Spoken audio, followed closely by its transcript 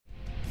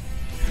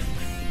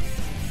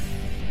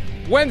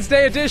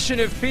Wednesday edition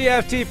of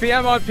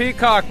PFTPM on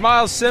Peacock.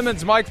 Miles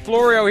Simmons, Mike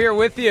Florio here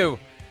with you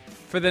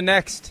for the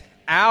next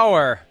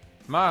hour.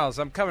 Miles,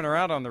 I'm coming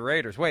around on the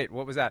Raiders. Wait,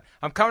 what was that?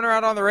 I'm coming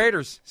around on the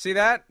Raiders. See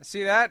that?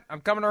 See that?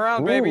 I'm coming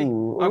around, baby.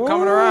 I'm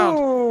coming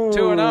around.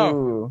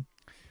 2-0.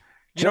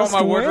 You know what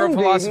my wardrobe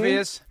philosophy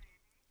is?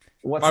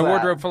 What's my that?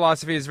 wardrobe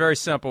philosophy is very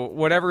simple.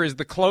 Whatever is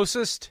the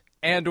closest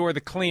and or the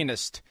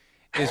cleanest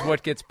is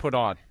what gets put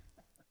on.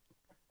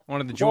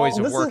 One of the joys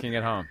of working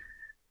at home.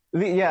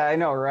 Yeah, I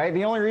know, right?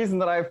 The only reason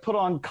that I've put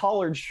on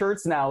collared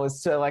shirts now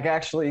is to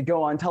actually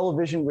go on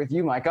television with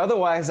you, Mike.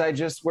 Otherwise, I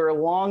just wear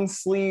long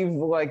sleeve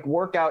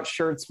workout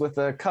shirts with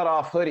a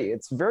cutoff hoodie.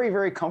 It's very,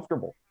 very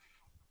comfortable.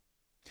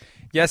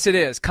 Yes, it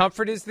is.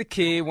 Comfort is the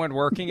key when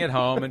working at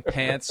home, and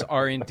pants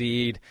are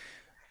indeed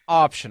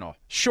optional.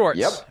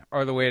 Shorts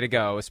are the way to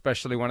go,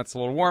 especially when it's a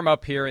little warm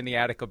up here in the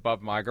attic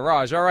above my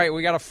garage. All right,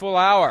 we got a full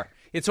hour.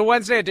 It's a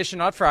Wednesday edition,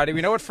 not Friday. We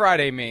know what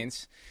Friday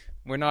means.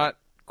 We're not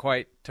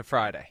quite to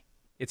Friday.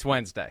 It's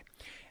Wednesday.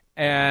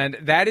 And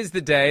that is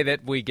the day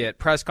that we get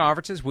press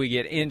conferences, we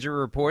get injury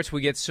reports, we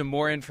get some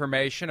more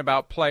information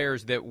about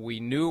players that we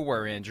knew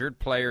were injured,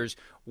 players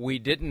we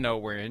didn't know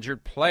were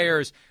injured,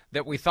 players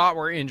that we thought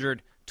were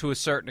injured to a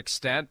certain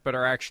extent but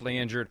are actually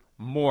injured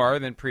more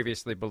than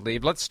previously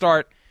believed. Let's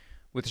start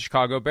with the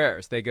Chicago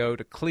Bears. They go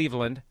to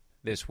Cleveland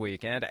this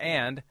weekend,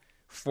 and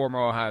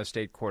former Ohio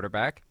State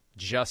quarterback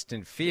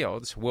Justin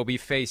Fields will be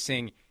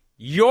facing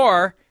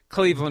your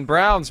Cleveland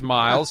Browns,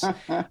 Miles.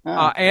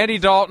 Andy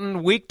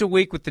Dalton, week to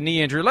week with the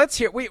knee injury. Let's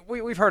hear.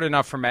 We've heard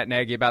enough from Matt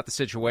Nagy about the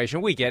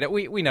situation. We get it.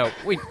 We know.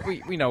 We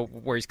know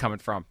where he's coming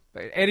from.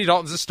 Andy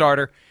Dalton's a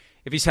starter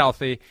if he's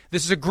healthy.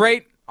 This is a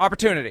great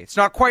opportunity. It's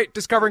not quite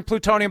discovering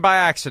plutonium by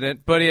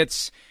accident, but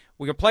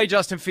we can play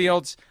Justin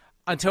Fields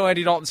until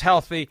Andy Dalton's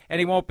healthy, and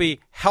he won't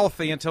be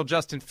healthy until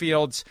Justin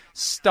Fields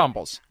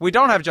stumbles. We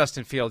don't have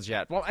Justin Fields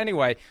yet. Well,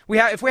 anyway,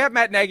 if we have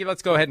Matt Nagy,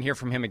 let's go ahead and hear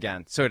from him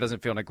again so he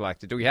doesn't feel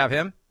neglected. Do we have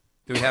him?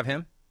 Do we have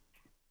him?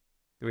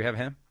 Do we have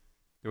him?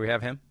 Do we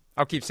have him?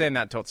 I'll keep saying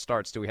that until it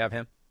starts. Do we have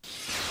him?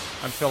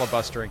 I'm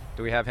filibustering.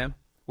 Do we have him?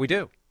 We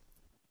do.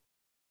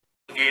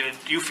 Do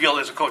you feel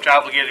as a coach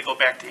obligated to go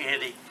back to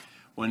Andy?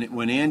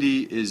 When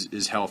Andy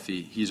is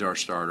healthy, he's our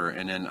starter.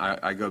 And then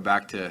I go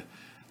back to,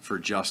 for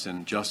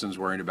Justin, Justin's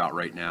worried about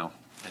right now.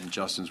 And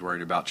Justin's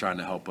worried about trying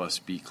to help us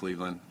beat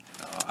Cleveland.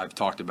 I've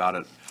talked about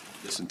it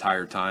this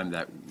entire time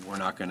that we're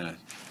not going to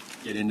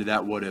get into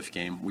that what-if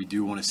game. We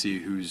do want to see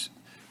who's,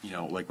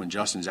 like when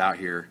Justin's out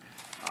here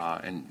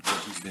and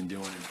what he's been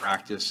doing in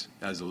practice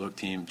as a look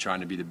team, trying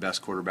to be the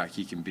best quarterback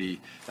he can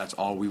be. That's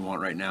all we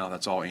want right now.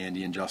 That's all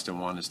Andy and Justin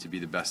want, is to be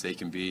the best they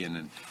can be. And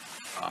then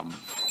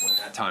when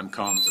that time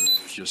comes,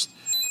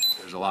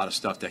 there's a lot of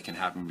stuff that can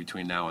happen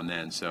between now and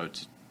then. So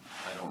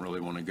I don't really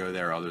want to go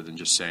there other than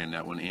just saying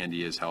that when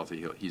Andy is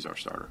healthy, he's our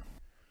starter.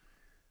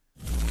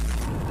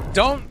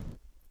 Don't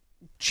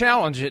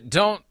challenge it.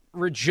 Don't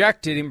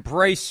reject it.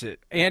 Embrace it.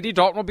 Andy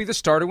Dalton will be the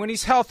starter when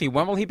he's healthy.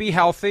 When will he be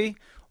healthy?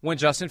 When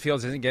Justin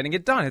Fields isn't getting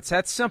it done. It's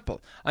that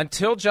simple.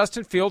 Until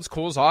Justin Fields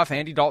cools off,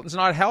 Andy Dalton's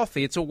not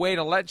healthy. It's a way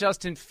to let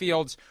Justin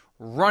Fields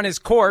run his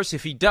course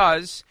if he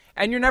does,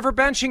 and you're never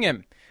benching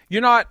him.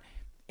 You're not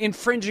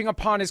infringing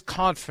upon his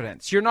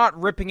confidence. You're not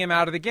ripping him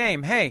out of the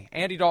game. Hey,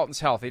 Andy Dalton's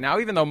healthy. Now,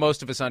 even though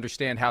most of us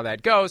understand how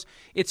that goes,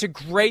 it's a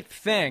great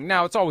thing.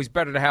 Now, it's always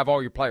better to have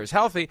all your players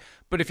healthy,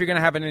 but if you're going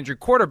to have an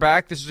injured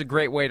quarterback, this is a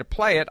great way to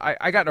play it.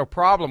 I got no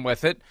problem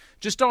with it.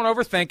 Just don't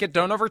overthink it.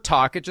 Don't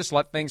overtalk it. Just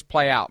let things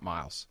play out,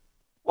 Miles.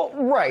 Well,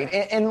 right.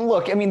 And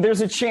look, I mean,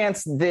 there's a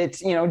chance that,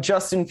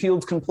 Justin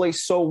Fields can play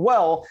so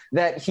well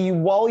that he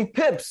Wally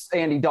Pips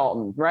Andy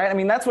Dalton, right? I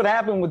mean, that's what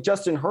happened with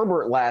Justin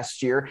Herbert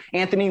last year.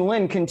 Anthony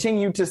Lynn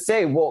continued to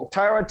say, well,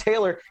 Tyrod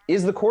Taylor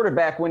is the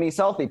quarterback when he's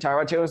healthy.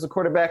 Tyrod Taylor is the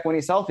quarterback when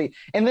he's healthy.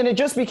 And then it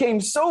just became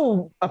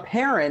so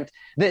apparent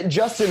that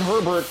Justin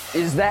Herbert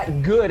is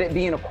that good at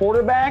being a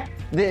quarterback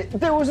that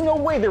there was no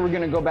way they were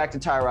going to go back to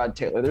Tyrod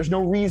Taylor. There's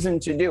no reason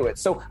to do it.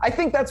 So I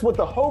think that's what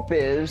the hope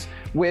is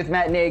with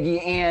Matt Nagy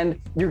and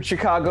your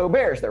Chicago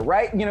Bears there,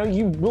 right?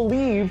 You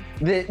believe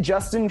that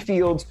Justin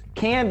Fields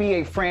can be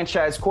a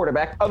franchise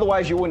quarterback.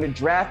 Otherwise, you wouldn't have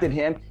drafted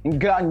him and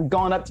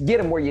gone up to get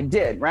him where you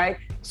did, right?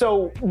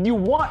 So you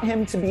want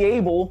him to be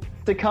able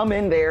to come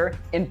in there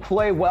and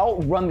play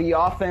well, run the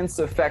offense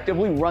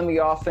effectively, run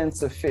the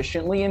offense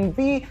efficiently, and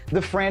be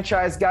the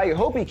franchise guy you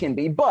hope he can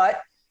be.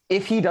 But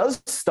if he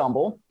does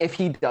stumble, if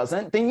he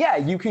doesn't, then yeah,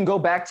 you can go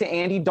back to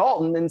Andy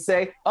Dalton and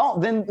say,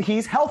 oh, then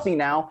he's healthy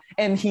now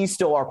and he's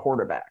still our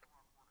quarterback.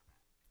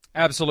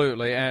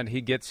 Absolutely, and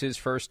he gets his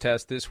first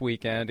test this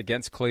weekend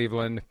against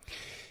Cleveland.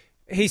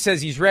 He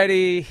says he's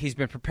ready. He's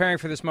been preparing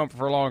for this moment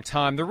for a long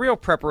time. The real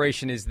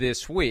preparation is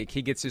this week.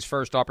 He gets his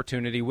first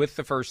opportunity with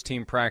the first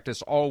team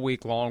practice all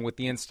week long with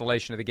the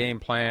installation of the game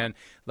plan,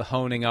 the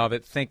honing of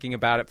it, thinking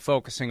about it,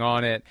 focusing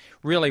on it,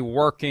 really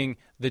working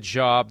the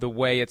job the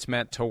way it's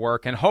meant to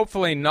work, and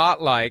hopefully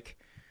not like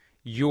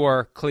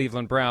your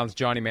Cleveland Browns,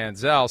 Johnny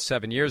Manziel,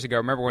 7 years ago.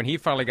 Remember when he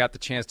finally got the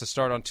chance to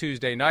start on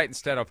Tuesday night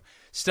instead of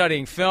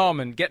studying film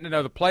and getting to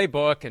know the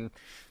playbook and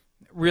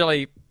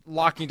really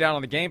locking down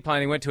on the game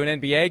plan. He went to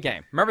an NBA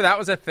game. Remember that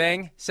was a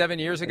thing 7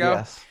 years ago?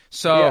 Yes.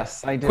 So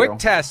yes, I do. Quick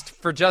test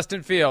for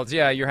Justin Fields.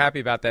 Yeah, you're happy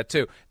about that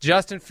too.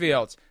 Justin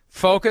Fields,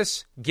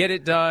 focus, get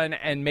it done,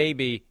 and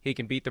maybe he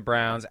can beat the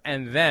Browns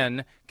and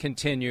then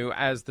continue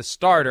as the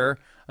starter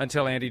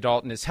until Andy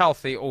Dalton is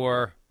healthy,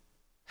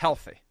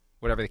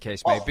 whatever the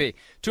case may be.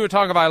 Tua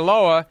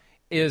Tagovailoa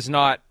is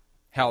not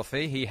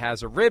healthy. He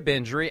has a rib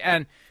injury,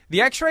 and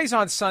the x-rays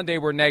on Sunday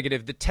were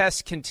negative. The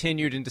tests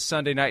continued into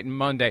Sunday night and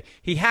Monday.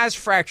 He has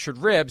fractured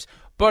ribs,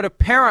 but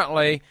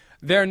apparently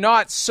they're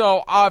not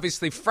so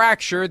obviously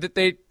fractured that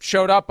they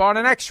showed up on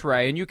an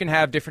x-ray, and you can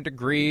have different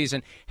degrees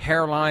and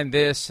hairline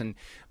this and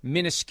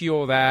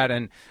minuscule that,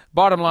 and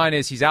bottom line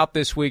is he's out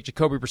this week.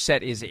 Jacoby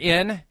Brissett is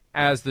in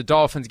as the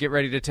Dolphins get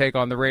ready to take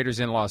on the Raiders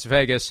in Las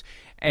Vegas.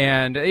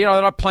 And, they're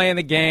not playing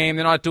the game.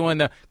 They're not doing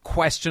the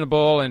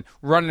questionable and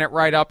running it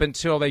right up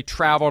until they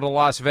travel to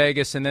Las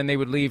Vegas and then they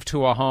would leave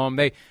to a home.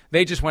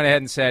 They just went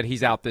ahead and said,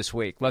 he's out this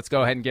week. Let's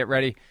go ahead and get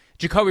ready.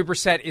 Jacoby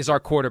Brissett is our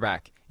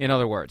quarterback, in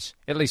other words,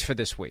 at least for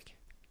this week.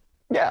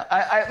 Yeah,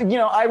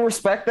 I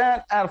respect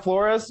that out of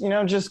Flores,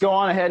 just go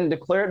on ahead and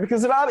declare it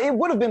because it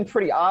would have been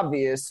pretty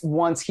obvious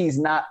once he's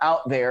not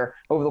out there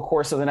over the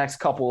course of the next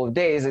couple of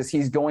days as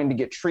he's going to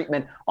get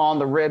treatment on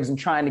the ribs and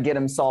trying to get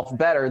himself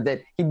better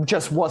that he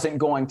just wasn't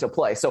going to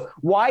play. So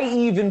why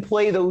even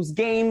play those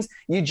games?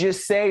 You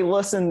just say,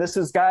 listen,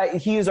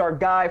 he is our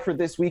guy for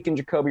this week in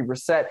Jacoby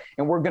Brissett,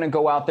 and we're going to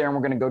go out there and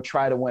we're going to go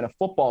try to win a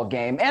football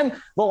game. And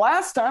the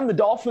last time the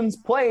Dolphins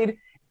played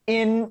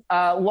in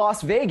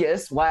Las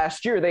Vegas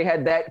last year, they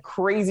had that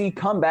crazy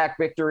comeback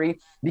victory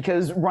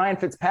because Ryan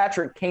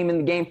Fitzpatrick came in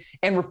the game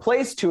and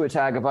replaced Tua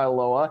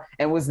Tagovailoa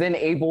and was then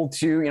able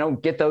to,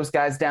 get those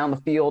guys down the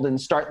field and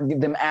start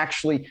them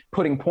actually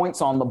putting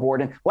points on the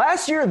board. And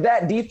last year,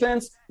 that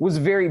defense was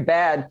very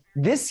bad.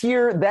 This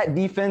year, that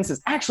defense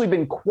has actually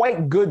been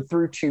quite good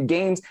through 2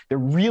 games. They're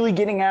really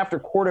getting after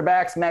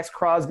quarterbacks. Max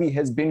Crosby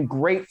has been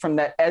great from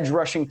that edge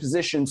rushing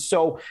position.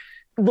 So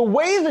the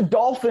way the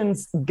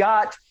Dolphins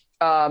got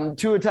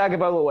Tua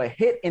Tagovailoa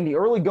hit in the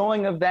early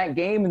going of that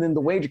game, and then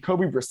the way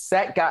Jacoby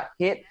Brissett got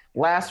hit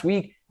last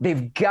week,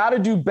 they've got to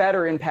do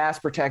better in pass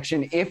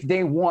protection if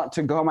they want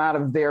to come out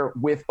of there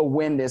with a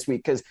win this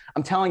week. Because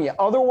I'm telling you,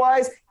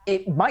 otherwise,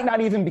 it might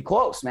not even be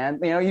close, man.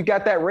 You've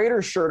got that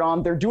Raiders shirt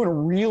on. They're doing a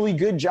really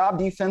good job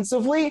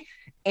defensively,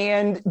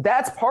 and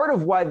that's part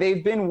of why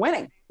they've been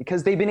winning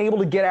because they've been able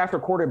to get after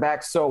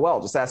quarterbacks so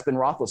well. Just ask Ben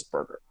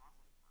Roethlisberger.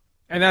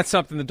 And that's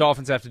something the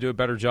Dolphins have to do a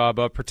better job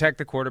of, protect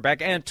the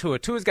quarterback and Tua.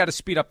 Tua's got to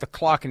speed up the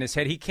clock in his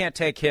head. He can't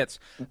take hits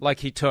like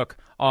he took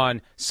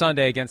on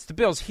Sunday against the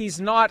Bills. He's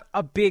not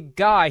a big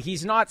guy.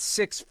 He's not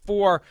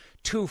 6'4",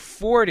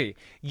 240.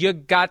 You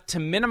got to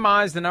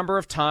minimize the number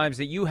of times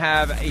that you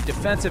have a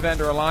defensive end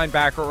or a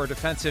linebacker or a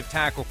defensive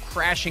tackle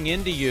crashing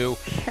into you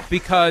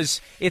because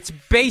it's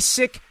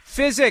basic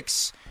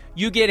physics.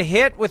 You get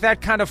hit with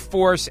that kind of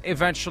force,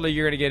 eventually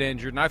you're going to get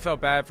injured. And I felt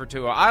bad for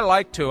Tua. I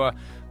like Tua.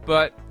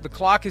 But the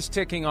clock is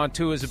ticking on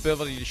Tua's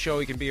ability to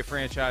show he can be a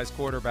franchise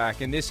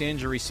quarterback. And this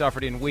injury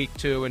suffered in week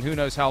 2, and who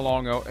knows how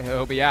long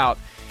he'll be out.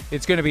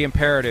 It's going to be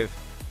imperative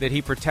that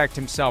he protect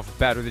himself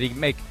better, that he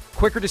make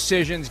quicker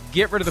decisions,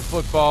 get rid of the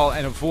football,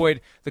 and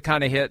avoid the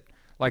kind of hit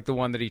like the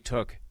one that he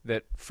took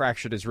that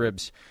fractured his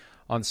ribs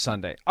on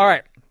Sunday. All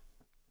right.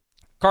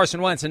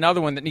 Carson Wentz,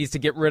 another one that needs to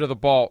get rid of the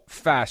ball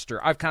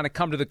faster. I've kind of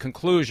come to the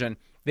conclusion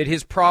that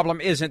his problem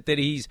isn't that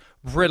he's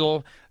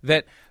brittle,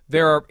 that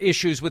there are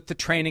issues with the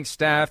training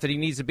staff, that he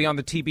needs to be on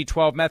the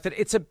TB12 method.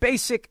 It's a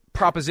basic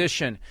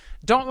proposition.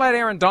 Don't let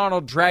Aaron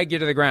Donald drag you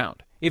to the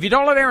ground. If you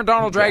don't let Aaron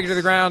Donald drag you to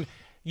the ground,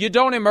 you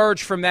don't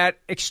emerge from that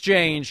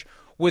exchange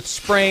with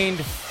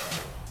sprained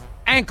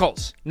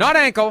ankles. Not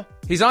ankle.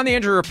 He's on the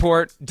injury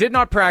report. Did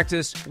not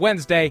practice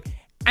Wednesday.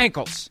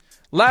 Ankles.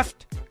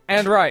 Left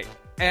and right.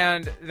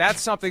 And that's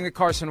something that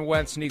Carson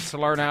Wentz needs to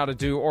learn how to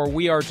do, or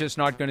we are just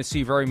not going to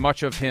see very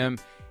much of him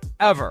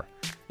ever.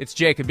 It's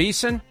Jacob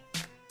Eason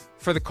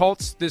for the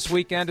Colts this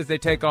weekend as they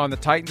take on the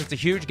Titans. It's a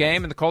huge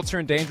game, and the Colts are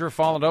in danger of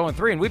falling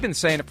 0-3. And we've been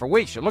saying it for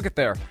weeks. You look at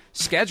their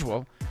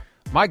schedule.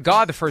 My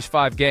God, the first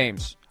 5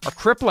 games are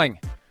crippling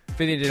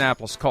for the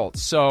Indianapolis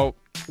Colts. So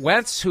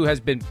Wentz, who has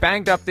been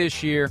banged up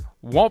this year,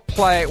 won't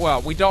play.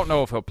 Well, we don't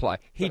know if he'll play.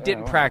 He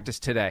didn't practice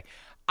today.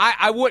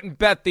 I wouldn't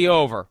bet the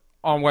over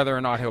on whether or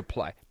not he'll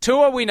play.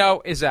 Tua, we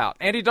know, is out.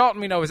 Andy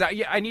Dalton, we know, is out.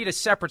 I need a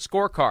separate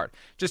scorecard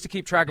just to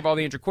keep track of all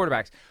the injured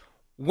quarterbacks.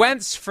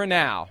 Wentz, for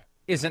now,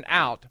 isn't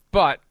out,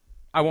 but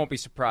I won't be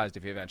surprised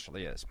if he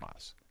eventually is,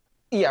 Miles.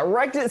 Yeah,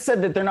 Reich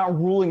said that they're not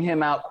ruling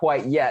him out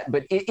quite yet,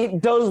 but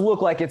it does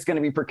look like it's going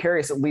to be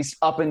precarious, at least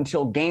up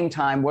until game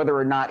time, whether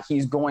or not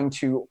he's going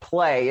to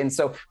play. And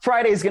so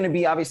Friday is going to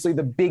be obviously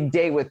the big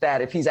day with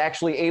that. If he's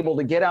actually able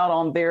to get out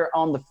on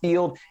the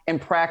field and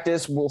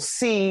practice, we'll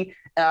see.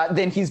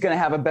 then he's going to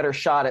have a better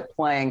shot at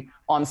playing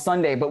on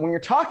Sunday. But when you're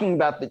talking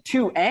about the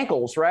two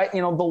ankles, right, the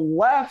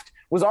left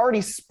was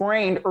already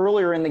sprained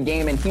earlier in the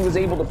game, and he was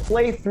able to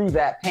play through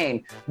that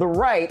pain. The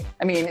right,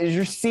 as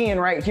you're seeing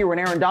right here when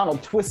Aaron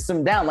Donald twists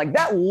him down, like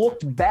that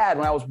looked bad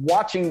when I was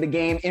watching the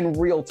game in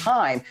real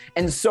time.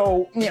 And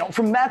so,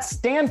 from that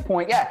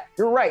standpoint, yeah,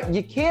 you're right.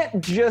 You can't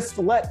just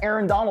let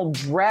Aaron Donald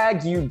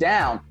drag you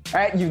down,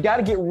 right? You've got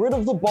to get rid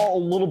of the ball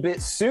a little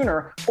bit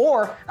sooner,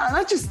 or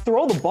not just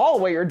throw the ball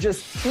away or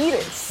just eat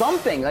it,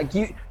 something. Like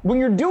when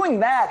you're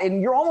doing that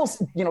and you're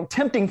almost,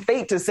 tempting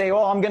fate to say,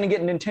 oh, I'm going to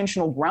get an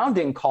intentional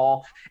grounding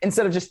call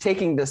instead of just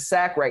taking the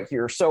sack right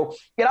here. So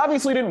it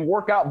obviously didn't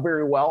work out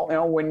very well,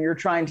 when you're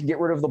trying to get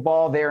rid of the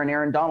ball there and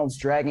Aaron Donald's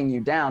dragging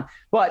you down.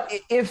 But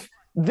if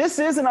this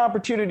is an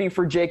opportunity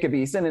for Jacob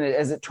Eason, and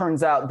as it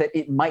turns out that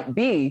it might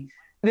be,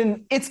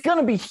 then it's going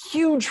to be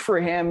huge for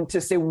him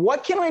to say,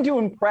 what can I do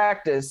in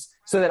practice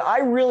so that I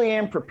really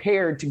am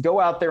prepared to go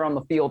out there on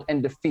the field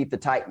and defeat the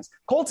Titans?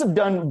 Colts have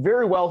done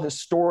very well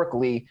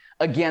historically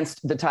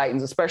against the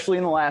Titans, especially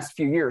in the last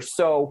few years.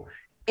 So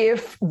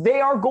if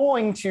they are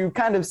going to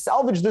kind of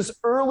salvage this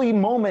early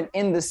moment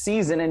in the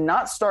season and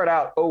not start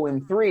out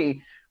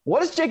 0-3, what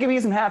does Jacob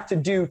Eason have to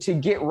do to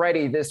get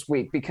ready this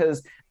week?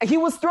 Because he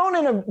was thrown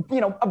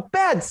in a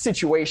bad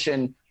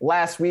situation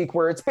last week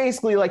where it's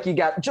basically like you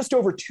got just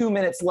over 2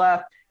 minutes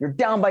left. You're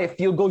down by a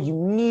field goal. You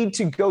need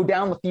to go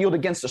down the field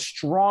against a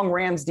strong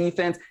Rams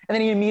defense. And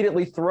then he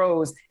immediately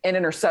throws an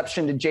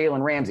interception to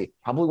Jalen Ramsey.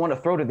 Probably want to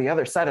throw to the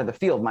other side of the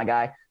field, my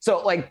guy.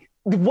 So,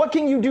 what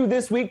can you do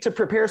this week to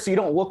prepare so you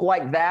don't look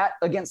like that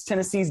against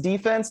Tennessee's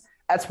defense?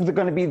 That's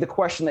going to be the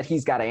question that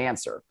he's got to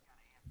answer.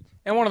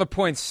 And one of the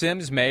points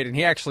Sims made, and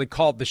he actually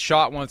called the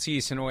shot once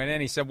Eason went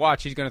in, he said,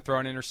 watch, he's going to throw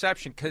an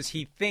interception because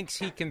he thinks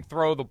he can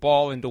throw the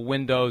ball into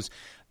windows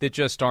that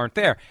just aren't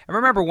there. And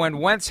remember, when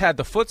Wentz had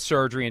the foot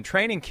surgery in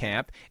training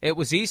camp, it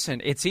was Eason.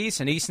 It's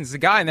Eason. Eason's the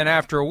guy. And then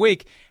after a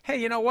week, hey,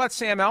 you know what?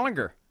 Sam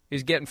Ehlinger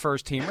is getting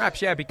first-team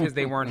reps. Yeah, because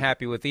they weren't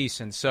happy with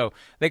Eason. So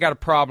they got a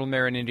problem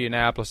there in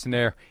Indianapolis, and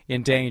they're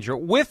in danger.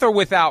 With or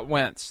without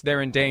Wentz,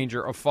 they're in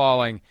danger of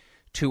falling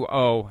to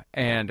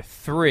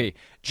 0-3.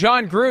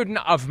 John Gruden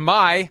of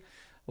my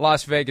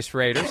Las Vegas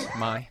Raiders.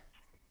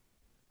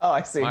 Oh,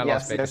 I see. My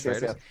Las Vegas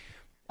Raiders.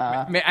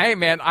 Hey,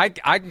 man, I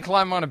can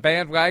climb on a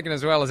bandwagon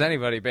as well as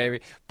anybody,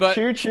 baby. But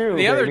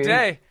the other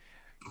day,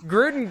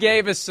 Gruden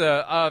gave us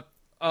a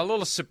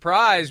little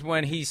surprise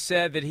when he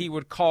said that he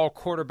would call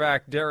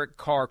quarterback Derek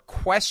Carr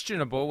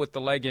questionable with the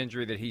leg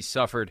injury that he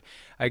suffered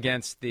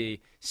against the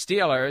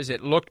Steelers.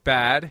 It looked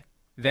bad.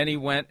 Then he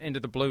went into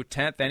the blue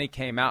tent. Then he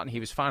came out, and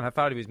he was fine. I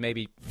thought he was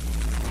maybe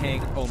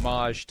paying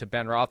homage to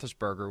Ben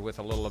Roethlisberger with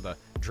a little of the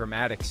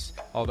dramatics,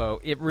 although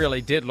it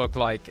really did look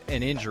like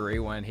an injury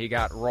when he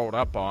got rolled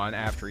up on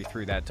after he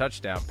threw that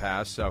touchdown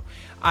pass. So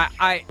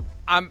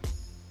I'm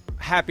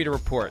happy to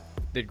report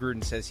that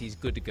Gruden says he's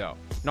good to go.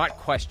 Not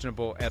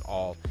questionable at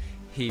all.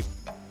 He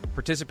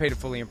participated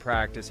fully in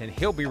practice, and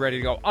he'll be ready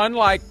to go.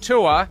 Unlike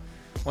Tua,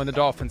 when the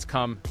Dolphins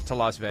come to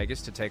Las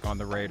Vegas to take on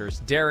the Raiders,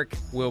 Derek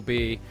will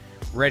be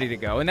ready to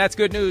go. And that's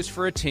good news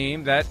for a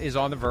team that is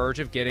on the verge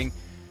of getting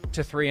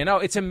to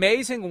 3-0. It's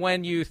amazing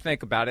when you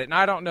think about it, and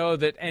I don't know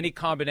that any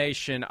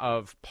combination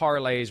of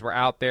parlays were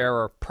out there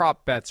or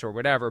prop bets or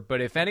whatever,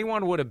 but if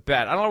anyone would have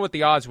bet, I don't know what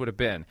the odds would have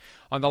been,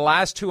 on the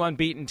last two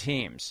unbeaten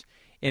teams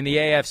in the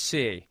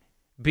AFC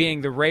being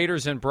the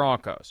Raiders and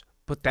Broncos,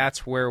 but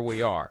that's where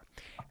we are.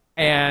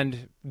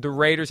 And the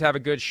Raiders have a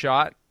good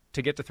shot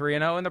to get to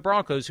 3-0, and the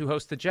Broncos, who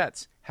host the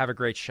Jets, have a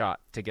great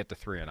shot to get to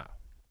 3-0.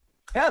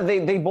 Yeah,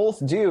 they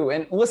both do.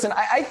 And listen,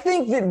 I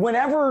think that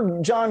whenever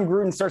John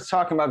Gruden starts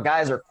talking about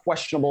guys are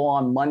questionable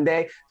on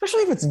Monday,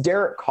 especially if it's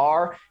Derek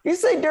Carr, you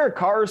say Derek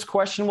Carr is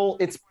questionable,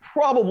 it's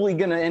probably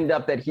going to end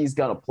up that he's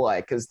going to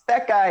play because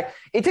that guy,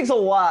 it takes a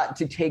lot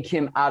to take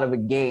him out of a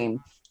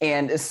game,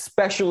 and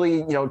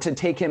especially, to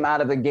take him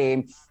out of the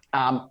game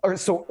or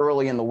so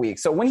early in the week.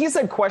 So when he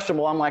said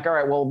questionable, I'm like, all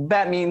right, well,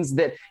 that means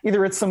that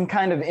either it's some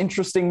kind of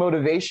interesting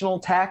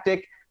motivational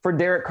tactic for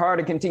Derek Carr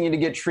to continue to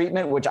get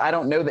treatment, which I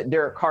don't know that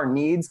Derek Carr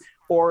needs,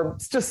 or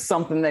it's just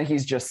something that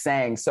he's just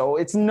saying. So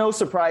it's no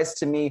surprise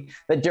to me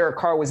that Derek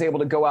Carr was able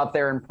to go out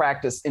there and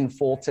practice in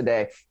full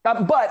today.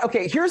 But,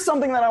 okay, here's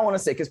something that I want to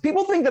say, because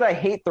people think that I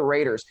hate the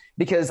Raiders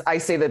because I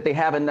say that they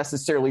haven't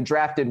necessarily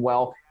drafted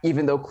well,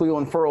 even though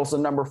Cleveland Ferrell's the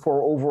number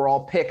 4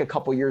 overall pick a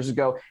couple years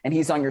ago, and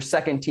he's on your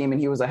second team, and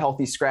he was a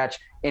healthy scratch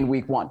in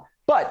week 1.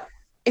 But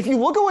if you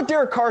look at what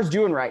Derek Carr's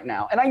doing right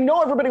now, and I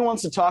know everybody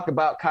wants to talk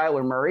about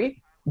Kyler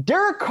Murray,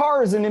 Derek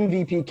Carr is an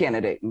MVP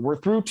candidate. We're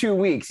through 2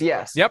 weeks,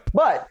 yes. Yep.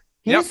 But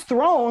he's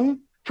thrown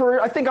for,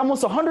 I think,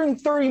 almost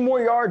 130 more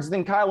yards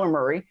than Kyler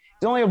Murray.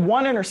 He's only had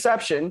 1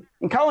 interception,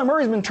 and Kyler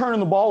Murray's been turning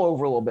the ball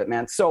over a little bit,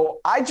 man. So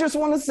I just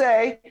want to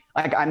say,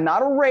 I'm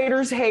not a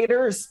Raiders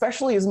hater,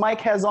 especially as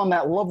Mike has on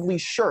that lovely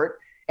shirt.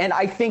 And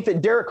I think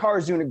that Derek Carr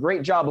is doing a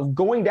great job of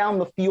going down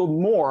the field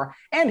more.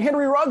 And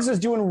Henry Ruggs is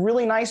doing a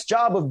really nice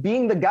job of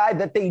being the guy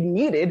that they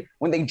needed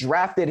when they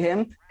drafted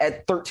him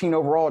at 13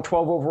 overall or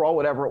 12 overall,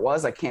 whatever it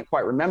was. I can't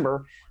quite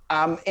remember.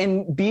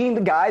 And being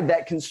the guy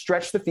that can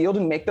stretch the field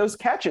and make those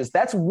catches.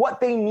 That's what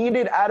they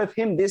needed out of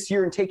him this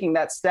year, and taking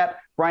that step.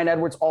 Bryan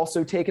Edwards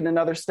also taking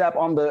another step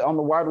on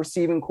the wide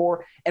receiving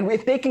core. And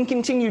if they can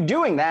continue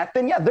doing that,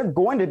 then, yeah, they're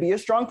going to be a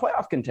strong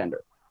playoff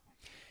contender.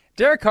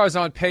 Derek Carr's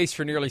on pace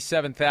for nearly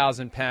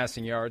 7,000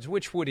 passing yards,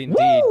 which would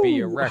indeed be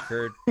a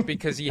record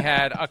because he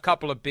had a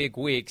couple of big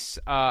weeks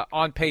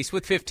on pace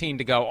with 15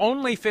 to go.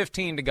 Only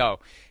 15 to go.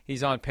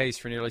 He's on pace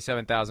for nearly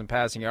 7,000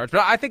 passing yards.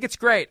 But I think it's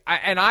great.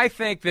 And I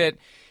think that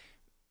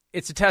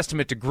it's a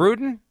testament to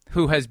Gruden,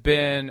 who has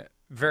been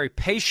very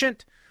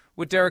patient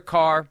with Derek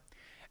Carr,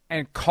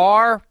 and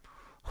Carr,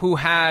 who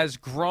has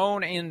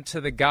grown into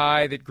the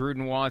guy that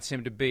Gruden wants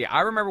him to be.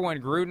 I remember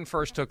when Gruden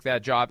first took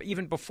that job,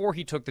 even before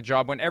he took the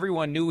job, when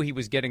everyone knew he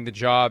was getting the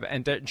job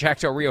and Jack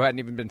Del Rio hadn't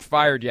even been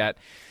fired yet,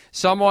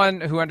 someone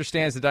who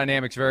understands the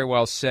dynamics very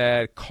well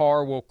said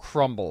Carr will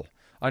crumble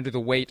under the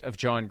weight of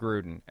John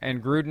Gruden.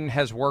 And Gruden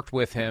has worked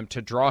with him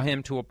to draw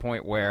him to a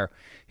point where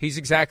he's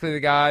exactly the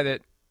guy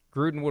that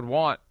Gruden would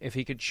want if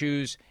he could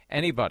choose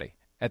anybody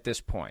at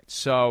this point.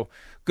 So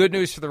good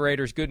news for the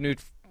Raiders, good news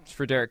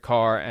for Derek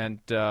Carr, and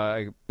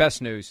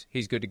best news,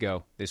 he's good to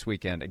go this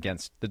weekend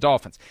against the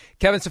Dolphins.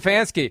 Kevin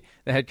Stefanski,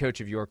 the head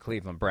coach of your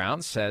Cleveland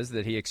Browns, says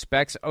that he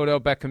expects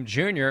Odell Beckham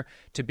Jr.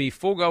 to be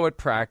full go at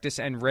practice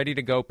and ready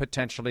to go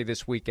potentially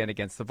this weekend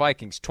against the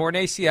Vikings. Torn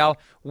ACL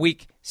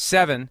week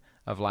 7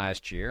 of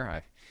last year.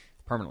 I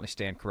permanently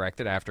stand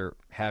corrected after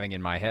having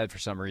in my head for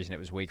some reason it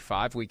was week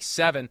 5. Week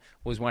 7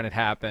 was when it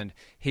happened.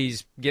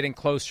 He's getting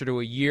closer to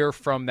a year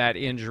from that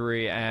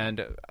injury,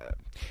 and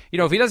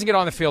if he doesn't get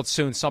on the field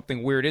soon,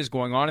 something weird is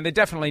going on, and they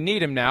definitely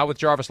need him now with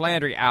Jarvis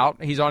Landry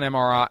out. He's on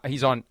MRI.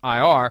 He's on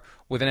IR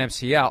with an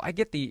MCL. I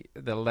get the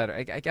letter.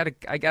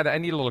 I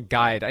need a little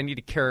guide. I need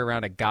to carry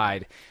around a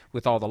guide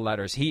with all the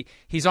letters.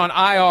 He's on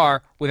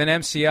IR with an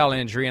MCL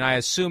injury, and I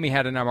assume he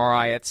had an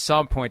MRI at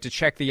some point to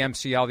check the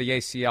MCL, the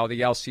ACL,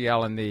 the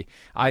LCL, and the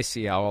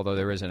ICL, although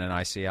there isn't an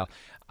ICL.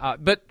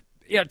 But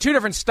two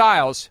different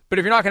styles. But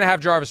if you're not going to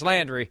have Jarvis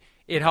Landry,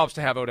 it helps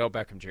to have Odell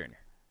Beckham Jr.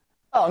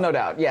 Oh, no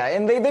doubt. Yeah.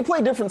 And they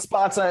play different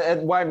spots at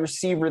wide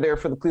receiver there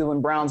for the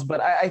Cleveland Browns.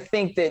 But I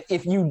think that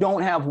if you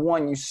don't have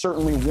one, you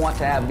certainly want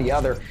to have the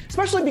other,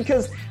 especially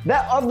because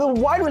that of the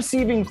wide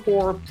receiving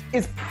core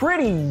is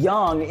pretty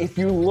young. If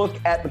you look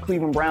at the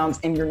Cleveland Browns,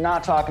 and you're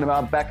not talking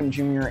about Beckham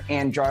Jr.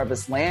 and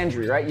Jarvis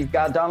Landry, right? You've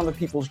got Donovan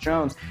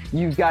Peoples-Jones,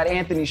 you've got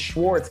Anthony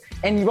Schwartz,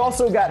 and you've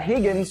also got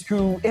Higgins,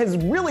 who has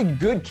really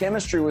good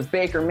chemistry with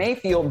Baker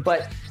Mayfield.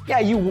 But yeah,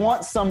 you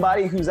want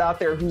somebody who's out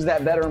there, who's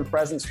that veteran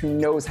presence, who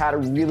knows how to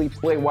really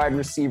play wide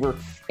receiver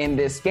in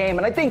this game.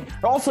 And I think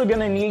you're also going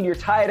to need your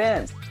tight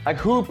ends like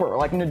Hooper,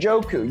 like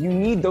Njoku. You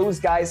need those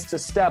guys to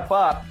step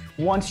up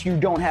once you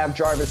don't have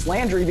Jarvis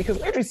Landry, because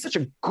Landry's such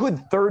a good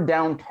third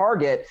down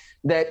target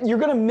that you're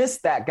going to miss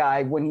that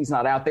guy when he's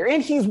not out there.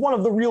 And he's one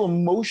of the real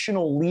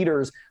emotional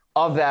leaders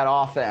of that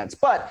offense.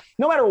 But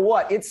no matter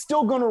what, it's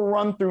still going to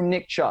run through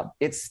Nick Chubb.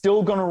 It's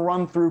still going to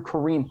run through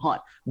Kareem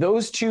Hunt.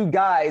 Those two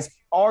guys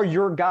are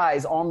your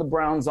guys on the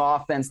Browns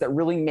offense that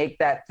really make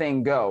that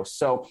thing go.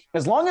 So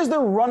as long as they're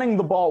running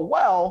the ball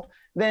well,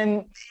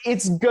 then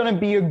it's going to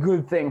be a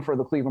good thing for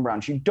the Cleveland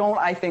Browns. You don't,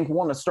 I think,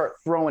 want to start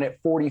throwing it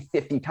 40,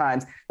 50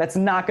 times. That's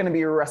not going to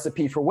be a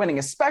recipe for winning,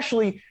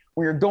 especially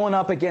when you're going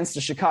up against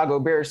a Chicago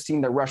Bears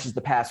team that rushes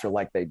the passer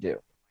like they do.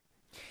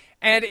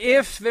 And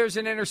if there's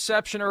an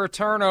interception or a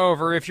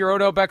turnover, if you're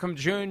Odell Beckham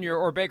Jr.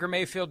 or Baker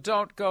Mayfield,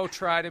 don't go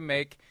try to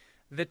make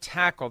the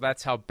tackle.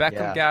 That's how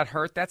Beckham got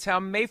hurt. That's how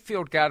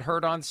Mayfield got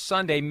hurt on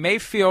Sunday.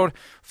 Mayfield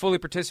fully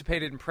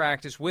participated in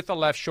practice with a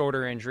left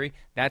shoulder injury.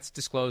 That's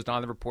disclosed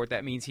on the report.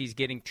 That means he's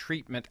getting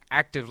treatment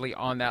actively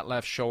on that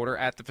left shoulder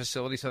at the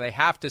facility. So they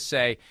have to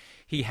say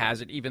he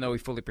has it, even though he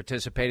fully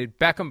participated.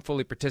 Beckham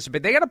fully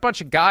participated. They got a bunch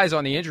of guys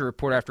on the injury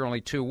report after only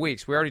 2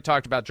 weeks. We already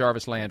talked about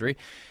Jarvis Landry.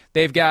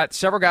 They've got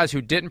several guys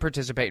who didn't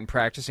participate in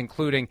practice,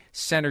 including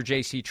center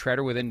J.C.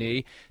 Treader with a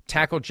knee,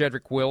 tackle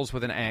Jedrick Wills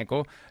with an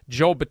ankle.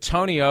 Joel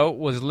Bitonio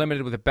was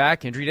limited with a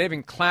back injury.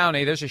 David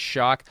Clowney, there's a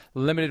shock,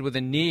 limited with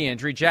a knee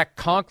injury. Jack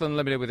Conklin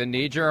limited with a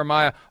knee.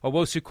 Jeremiah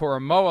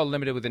Owusu-Koramoah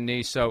limited with a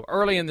knee. So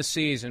early in the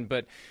season,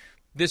 but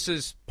this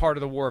is part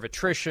of the war of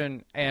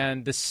attrition,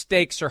 and the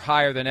stakes are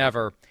higher than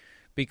ever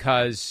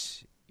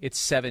because it's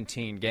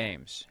 17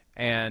 games.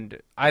 And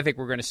I think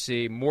we're going to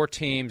see more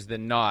teams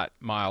than not,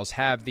 Miles,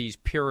 have these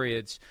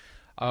periods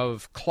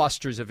of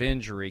clusters of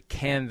injury.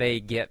 Can they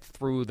get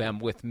through them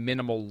with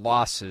minimal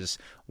losses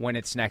when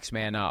it's next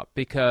man up?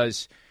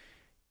 Because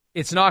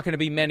it's not going to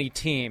be many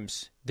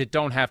teams that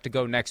don't have to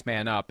go next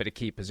man up at a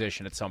key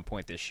position at some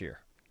point this year.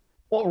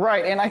 Well,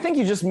 right. And I think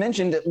you just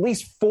mentioned at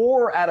least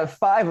 4 out of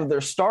 5 of their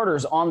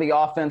starters on the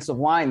offensive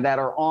line that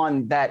are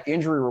on that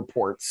injury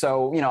report.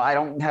 So, I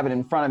don't have it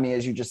in front of me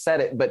as you just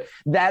said it, but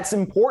that's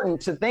important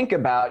to think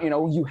about.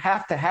 You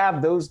have to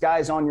have those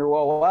guys on your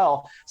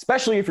OL,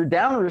 especially if you're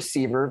down a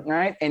receiver,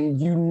 right? And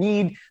you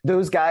need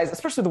those guys,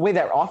 especially the way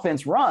that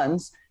offense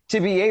runs, to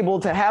be able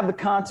to have the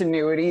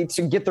continuity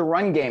to get the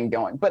run game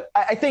going. But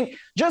I think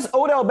just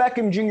Odell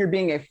Beckham Jr.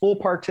 being a full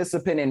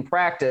participant in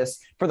practice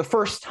for the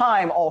first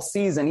time all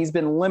season, he's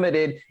been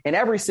limited in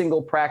every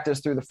single practice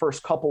through the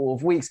first couple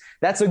of weeks.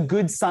 That's a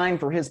good sign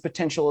for his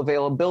potential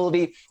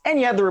availability. And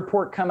you had the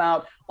report come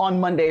out on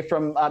Monday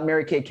from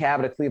Mary Kay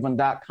Cabot at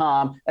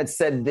Cleveland.com that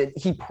said that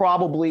he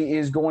probably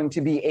is going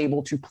to be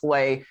able to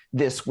play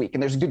this week.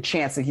 And there's a good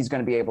chance that he's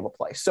going to be able to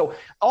play. So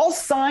all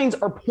signs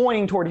are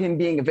pointing toward him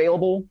being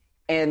available.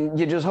 And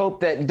you just hope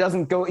that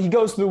he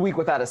goes through the week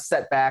without a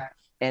setback,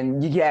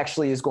 and he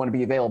actually is going to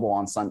be available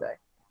on Sunday.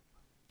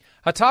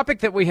 A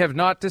topic that we have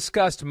not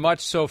discussed much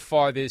so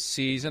far this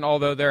season,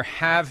 although there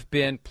have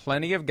been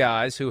plenty of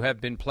guys who have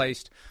been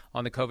placed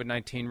on the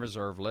COVID-19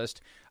 reserve list.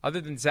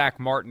 Other than Zach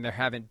Martin, there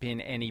haven't been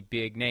any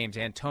big names.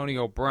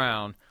 Antonio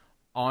Brown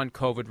on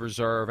COVID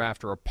reserve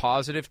after a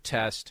positive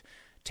test,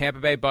 Tampa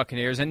Bay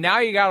Buccaneers. And now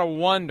you got to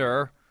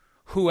wonder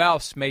who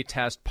else may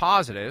test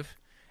positive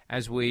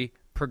as we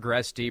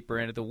progress deeper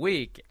into the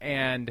week.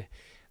 And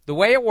the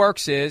way it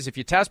works is if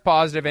you test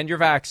positive and you're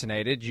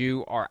vaccinated,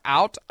 you are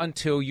out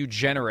until you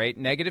generate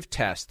negative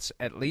tests,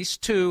 at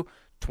least 2,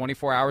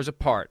 24 hours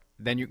apart.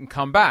 Then you can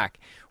come back.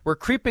 We're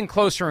creeping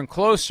closer and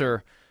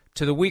closer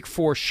to the Week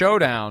 4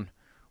 showdown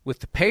with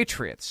the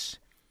Patriots.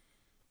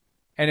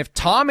 And if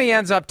Tommy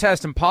ends up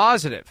testing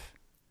positive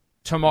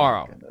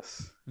tomorrow,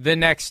 the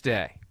next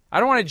day, I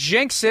don't want to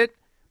jinx it,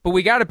 but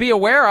we got to be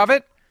aware of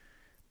it.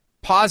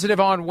 Positive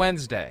on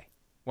Wednesday.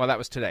 Well, that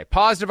was today.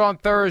 Positive on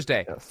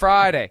Thursday,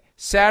 Friday,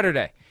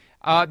 Saturday.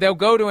 They'll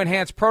go to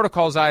enhanced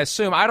protocols, I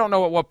assume. I don't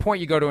know at what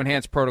point you go to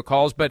enhanced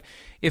protocols, but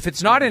if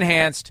it's not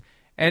enhanced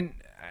and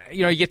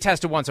you get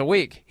tested once a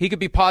week, he could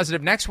be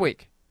positive next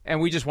week, and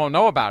we just won't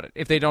know about it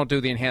if they don't do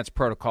the enhanced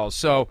protocols.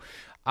 So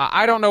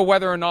I don't know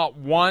whether or not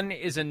one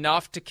is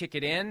enough to kick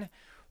it in,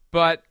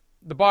 but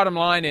the bottom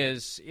line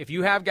is if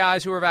you have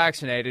guys who are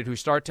vaccinated who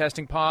start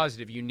testing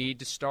positive, you need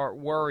to start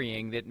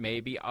worrying that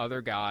maybe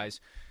other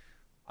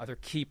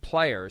key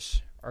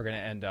players are going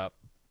to end up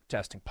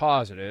testing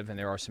positive, and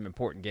there are some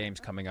important games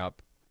coming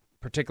up,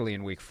 particularly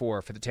in Week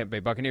 4 for the Tampa Bay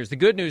Buccaneers. The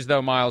good news,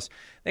 though, Miles,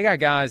 they got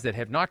guys that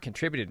have not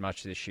contributed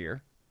much this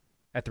year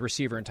at the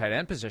receiver and tight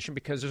end position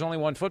because there's only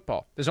one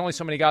football. There's only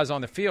so many guys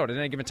on the field at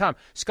any given time.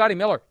 Scotty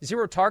Miller,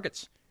 0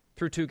 targets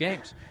through 2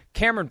 games.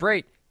 Cameron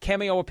Brate,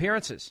 cameo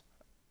appearances.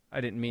 I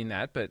didn't mean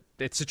that, but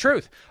it's the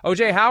truth.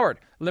 O.J. Howard,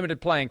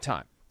 limited playing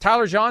time.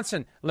 Tyler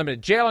Johnson,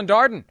 limited. Jalen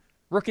Darden,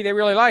 rookie they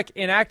really like,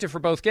 inactive for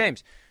both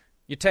games.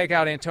 You take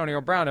out Antonio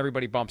Brown,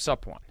 everybody bumps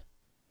up one.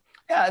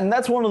 Yeah, and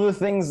that's one of the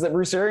things that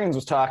Bruce Arians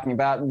was talking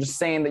about, and just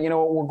saying that,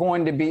 we're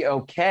going to be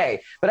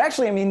okay. But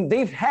actually,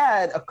 they've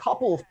had a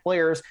couple of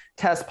players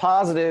test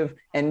positive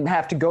and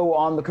have to go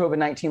on the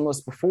COVID-19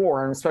 list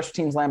before, and a special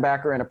teams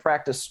linebacker and a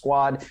practice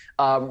squad,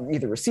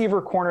 either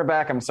receiver,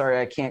 cornerback. I'm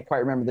sorry, I can't quite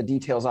remember the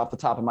details off the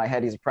top of my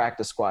head. He's a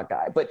practice squad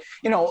guy. But,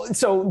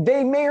 so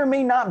they may or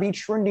may not be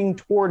trending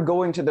toward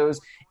going to those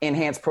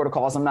enhanced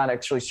protocols. I'm not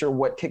actually sure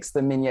what kicks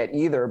them in yet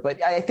either.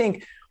 But I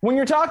think when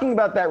you're talking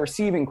about that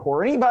receiving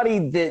core,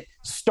 anybody that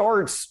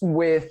starts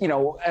with,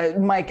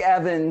 Mike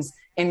Evans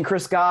and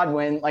Chris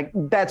Godwin,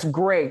 that's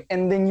great.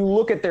 And then you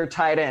look at their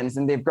tight ends,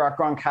 and they've got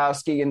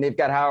Gronkowski and they've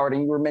got Howard,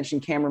 and you were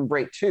mentioning Cameron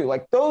Brate too.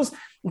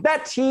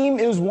 That team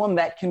is one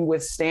that can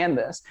withstand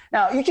this.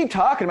 Now, you keep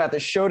talking about the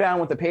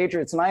showdown with the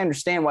Patriots, and I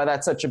understand why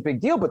that's such a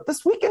big deal, but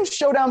this weekend's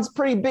showdown's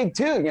pretty big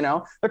too.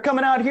 They're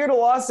coming out here to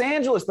Los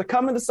Angeles. They're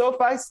coming to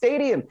SoFi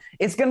Stadium.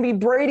 It's going to be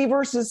Brady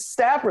versus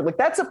Stafford.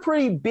 That's a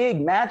pretty big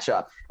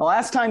matchup. The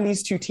last time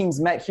these two teams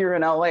met here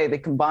in LA, they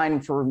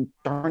combined for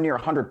darn near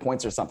 100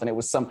 points or something. It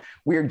was some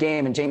weird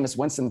game, and Jameis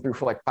Winston threw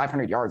for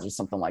 500 yards or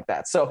something like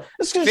that. So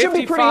this should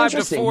be pretty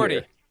interesting. 55-40.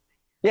 Here.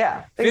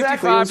 Yeah,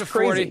 exactly.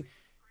 55-40.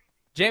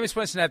 Jameis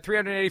Winston had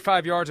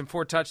 385 yards and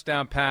 4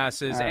 touchdown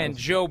passes, and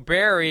Joe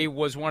Barry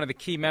was one of the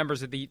key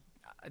members of the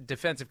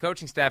defensive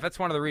coaching staff. That's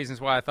one of the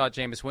reasons why I thought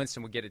Jameis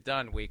Winston would get it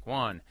done Week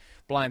 1.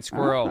 Blind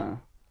squirrel,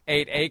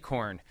 ate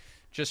acorn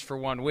just for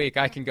 1 week.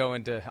 I can go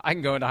into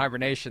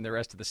hibernation the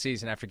rest of the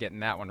season after getting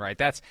that one right.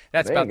 That's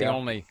about the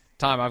only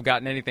time I've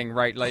gotten anything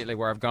right lately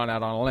where I've gone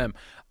out on a limb.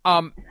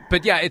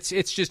 But yeah,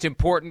 it's just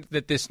important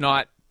that this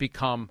not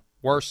become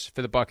worse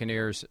for the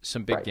Buccaneers.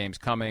 Some big games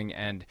coming,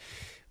 and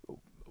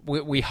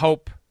we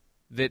hope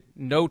that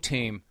no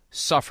team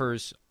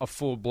suffers a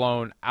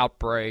full-blown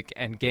outbreak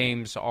and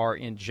games are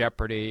in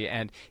jeopardy.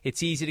 And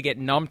it's easy to get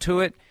numb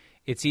to it.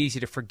 It's easy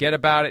to forget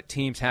about it.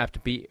 Teams have to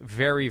be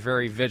very,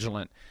 very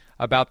vigilant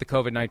about the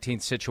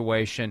COVID-19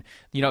 situation.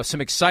 Some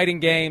exciting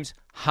games,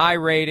 high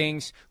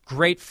ratings,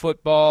 great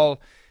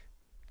football,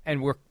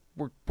 and we're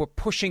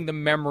pushing the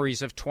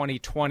memories of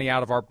 2020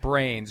 out of our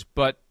brains.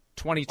 But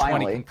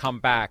 2020 can come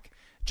back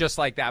just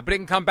like that. But it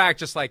can come back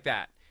just like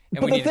that.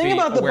 And but we the need to thing be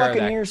about the aware of that.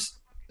 Buccaneers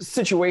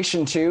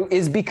situation too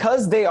is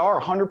because they are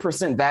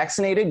 100%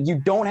 vaccinated, you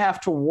don't have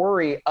to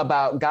worry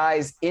about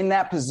guys in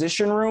that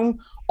position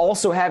room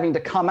also having to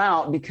come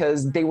out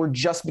because they were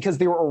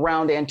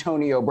around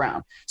Antonio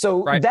Brown.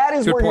 So that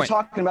is where you're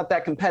talking about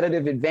that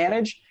competitive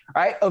advantage,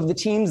 right, of the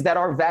teams that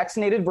are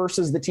vaccinated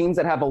versus the teams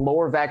that have a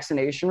lower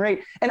vaccination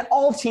rate. And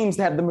all teams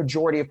have the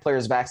majority of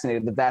players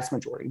vaccinated, the vast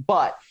majority.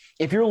 But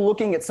if you're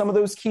looking at some of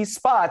those key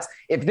spots,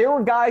 if there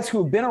were guys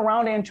who have been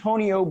around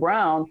Antonio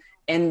Brown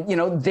and,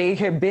 they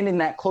have been in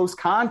that close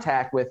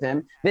contact with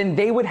him, then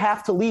they would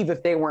have to leave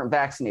if they weren't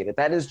vaccinated.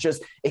 That is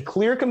just a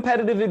clear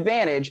competitive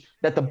advantage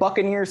that the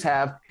Buccaneers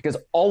have because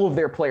all of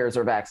their players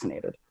are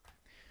vaccinated.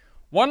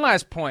 One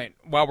last point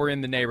while we're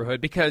in the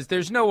neighborhood, because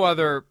there's no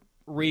other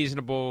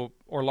reasonable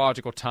or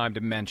logical time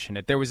to mention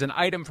it. There was an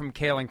item from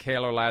Kalen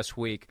Kaler last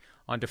week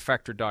on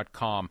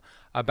Defector.com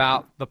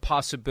about the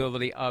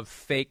possibility of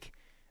fake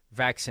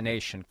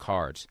vaccination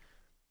cards.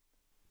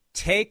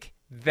 Take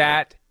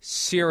that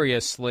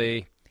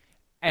seriously,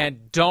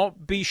 and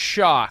don't be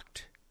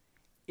shocked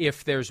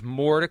if there's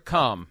more to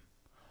come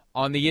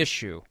on the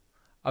issue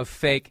of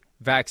fake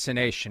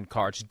vaccination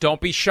cards. Don't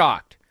be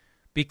shocked,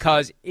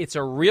 because it's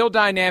a real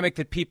dynamic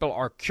that people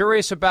are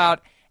curious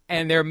about,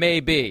 and there may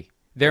be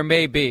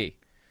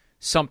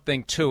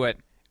something to it,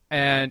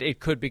 and it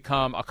could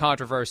become a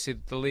controversy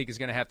that the league is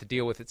going to have to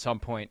deal with at some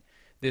point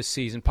this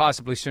season,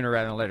 possibly sooner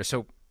rather than later.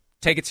 So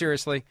take it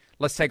seriously.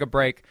 Let's take a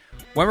break.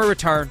 When we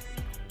return,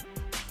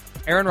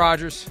 Aaron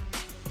Rodgers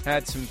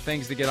had some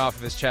things to get off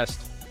of his chest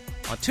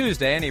on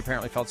Tuesday, and he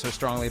apparently felt so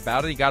strongly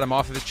about it. He got them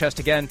off of his chest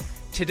again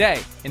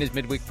today in his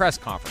midweek press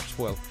conference.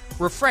 We'll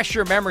refresh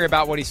your memory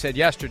about what he said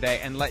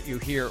yesterday and let you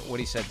hear what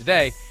he said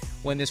today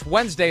when this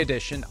Wednesday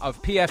edition of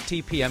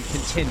PFTPM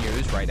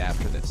continues right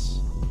after this.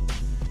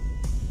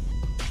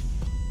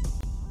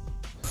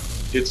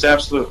 It's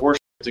absolute horseshit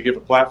to give a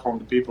platform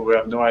to people who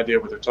have no idea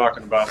what they're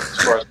talking about as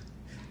far as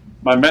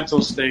my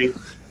mental state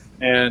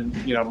and,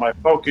 my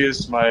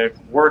focus, my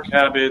work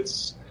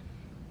habits.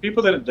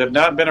 People that have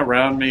not been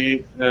around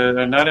me,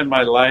 are not in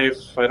my life,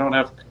 I don't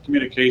have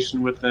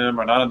communication with them,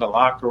 are not in the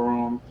locker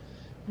room.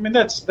 I mean,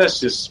 that's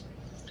just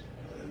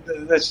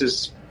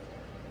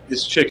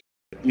it's chicken.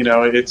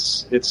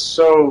 It's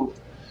so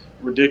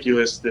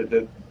ridiculous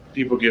that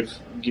people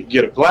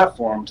get a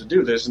platform to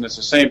do this, and it's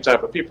the same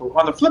type of people.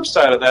 On the flip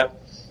side of that,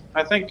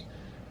 I think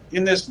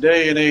in this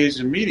day and age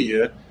of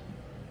media,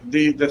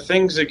 the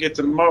things that get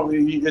the most,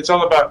 it's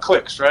all about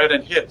clicks, right,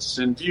 and hits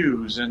and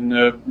views, and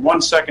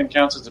 1 second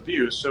counts as a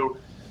view. So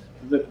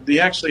the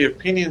actually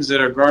opinions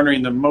that are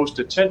garnering the most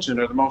attention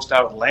are the most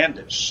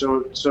outlandish.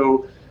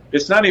 So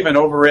it's not even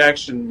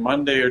overreaction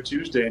Monday or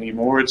Tuesday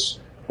anymore. It's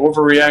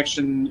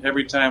overreaction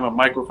every time a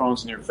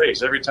microphone's in your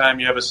face, every time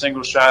you have a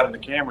single shot in the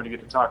camera and you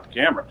get to talk to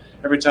camera,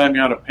 every time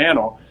you're on a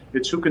panel.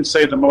 It's who can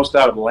say the most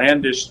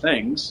outlandish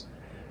things,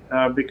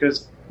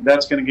 because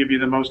that's going to give you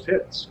the most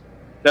hits.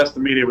 That's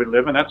the media we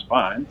live in. That's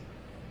fine.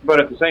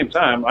 But at the same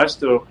time, I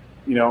still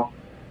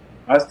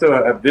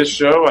have this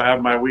show. I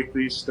have my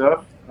weekly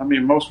stuff. I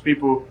mean, most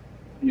people,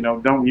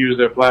 don't use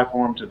their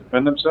platform to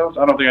defend themselves.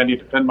 I don't think I need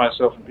to defend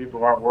myself from people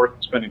who aren't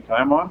worth spending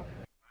time on.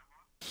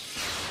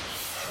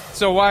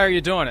 So why are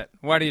you doing it?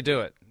 Why do you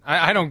do it?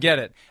 I don't get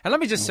it. And let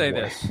me just say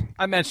this.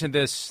 I mentioned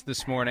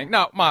this morning.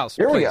 No, Miles,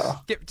 here please,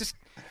 we go.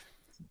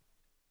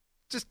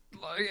 Just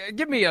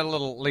give me a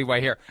little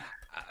leeway here.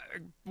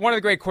 One of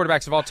the great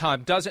quarterbacks of all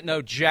time doesn't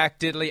know Jack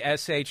Diddley,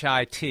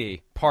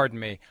 S-H-I-T,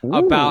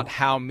 about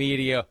how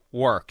media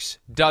works.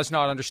 Does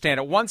not understand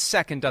it. 1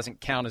 second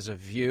doesn't count as a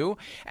view.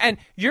 And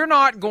you're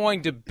not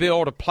going to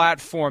build a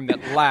platform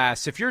that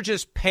lasts if you're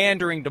just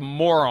pandering to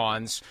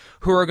morons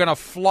who are going to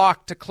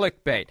flock to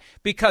clickbait.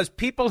 Because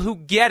people who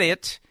get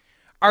it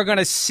are going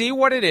to see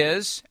what it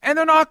is, and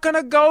they're not going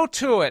to go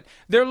to it.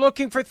 They're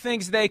looking for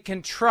things they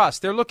can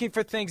trust. They're looking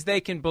for things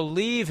they can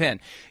believe in.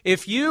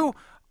 If you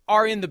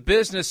are in the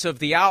business of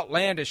the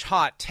outlandish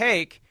hot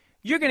take,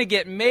 you're going to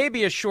get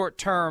maybe a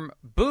short-term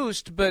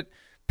boost, but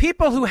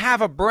people who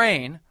have a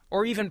brain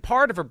or even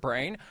part of a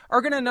brain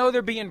are going to know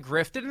they're being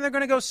grifted, and they're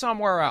going to go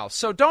somewhere else.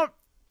 So don't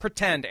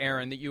pretend,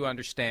 Aaron, that you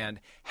understand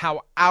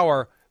how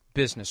our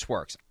business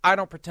works. I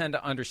don't pretend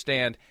to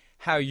understand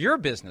how your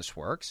business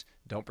works.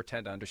 Don't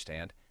pretend to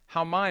understand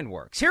how mine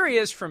works. Here he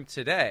is from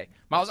today.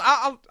 Miles,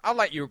 I'll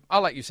let you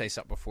say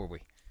something before we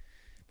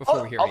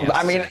hear you.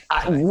 I mean,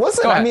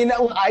 listen, I mean,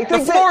 I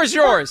think the floor is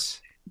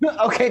yours.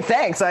 Okay,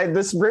 thanks.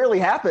 This rarely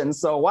happens,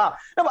 so wow.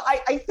 No, but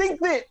I think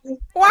that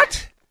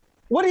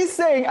what he's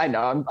saying. I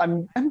know.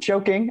 I'm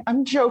joking.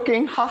 I'm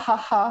joking. Ha ha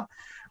ha.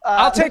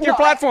 I'll take your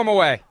platform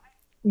away.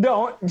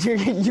 No,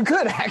 you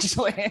could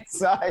actually.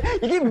 You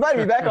keep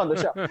inviting me back on the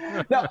show.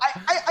 No,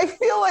 I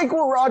feel like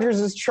what Rodgers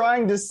is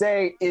trying to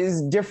say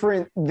is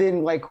different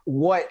than like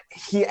what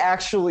he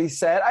actually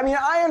said. I mean,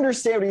 I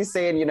understand what he's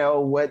saying.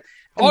 What.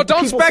 Oh,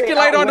 don't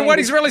speculate on what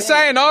he's really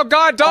saying. Oh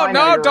God,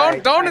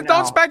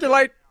 don't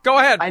speculate. Go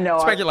ahead. I know.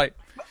 Speculate.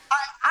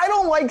 I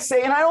don't like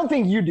saying, and I don't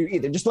think you do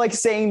either, just like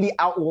saying the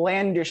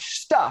outlandish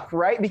stuff,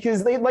 right?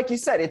 Because like you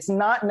said, it's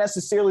not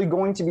necessarily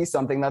going to be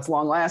something that's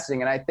long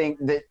lasting. And I think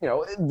that,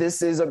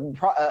 this is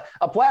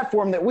a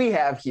platform that we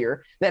have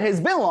here that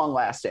has been long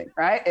lasting,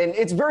 right? And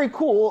it's very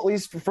cool, at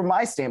least from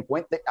my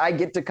standpoint, that I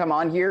get to come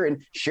on here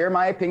and share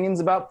my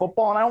opinions about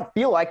football. And I don't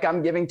feel like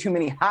I'm giving too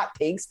many hot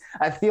takes.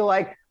 I feel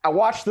like I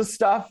watch the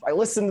stuff, I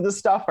listen to the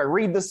stuff, I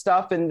read the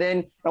stuff, and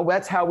then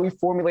that's how we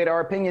formulate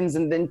our opinions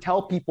and then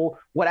tell people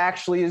what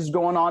actually is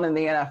going on in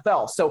the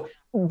NFL. So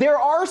there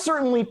are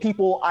certainly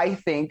people, I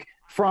think,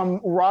 from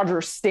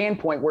Rodgers'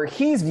 standpoint, where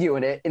he's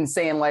viewing it and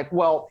saying like,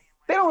 well,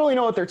 they don't really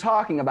know what they're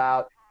talking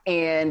about,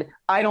 and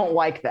I don't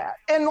like that.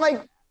 And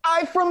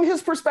from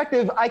his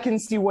perspective, I can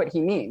see what he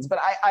means, but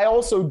I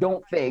also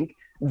don't think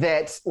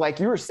that,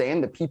 like you were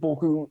saying, the people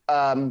who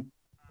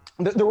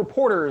the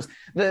reporters,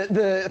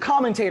 the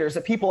commentators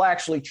that people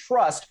actually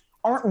trust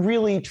aren't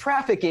really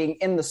trafficking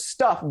in the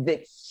stuff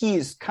that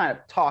he's kind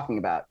of talking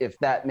about, if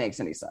that makes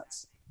any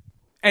sense.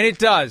 And it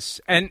does.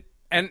 And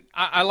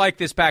I like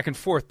this back and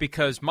forth,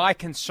 because my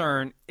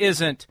concern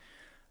isn't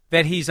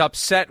that he's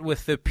upset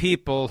with the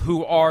people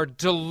who are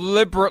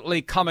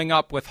deliberately coming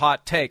up with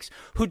hot takes,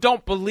 who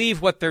don't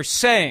believe what they're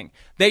saying.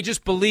 They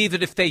just believe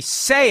that if they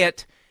say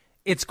it,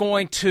 it's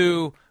going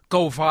to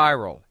go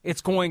viral.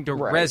 It's going to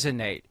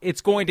resonate.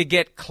 It's going to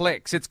get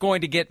clicks. It's going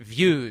to get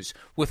views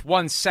with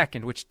 1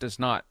 second, which does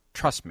not,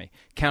 trust me,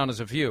 count as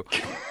a view.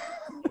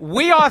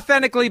 We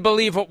authentically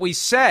believe what we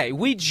say.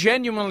 We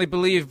genuinely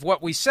believe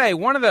what we say.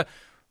 One of the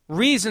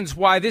reasons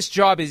why this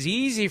job is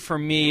easy for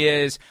me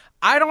is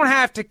I don't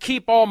have to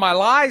keep all my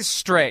lies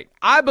straight.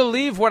 I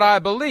believe what I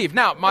believe.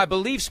 Now, my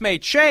beliefs may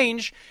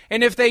change,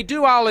 and if they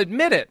do, I'll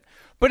admit it.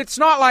 But it's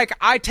not like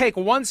I take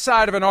one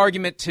side of an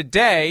argument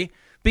today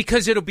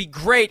because it'll be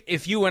great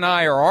if you and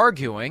I are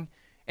arguing,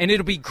 and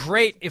it'll be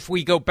great if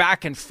we go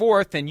back and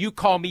forth and you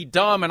call me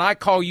dumb and I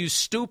call you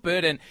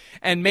stupid,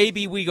 and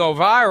maybe we go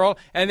viral,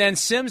 and then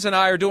Sims and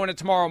I are doing it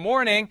tomorrow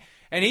morning,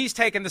 and he's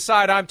taking the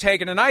side I'm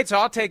taking tonight, so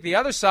I'll take the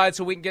other side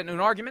so we can get into an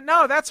argument.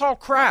 No, that's all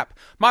crap.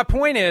 My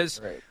point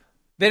is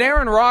that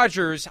Aaron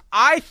Rodgers,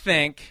 I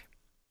think,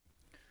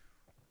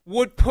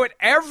 would put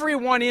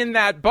everyone in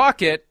that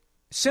bucket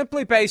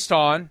simply based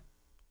on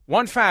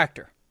one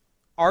factor.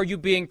 Are you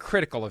being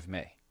critical of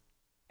me?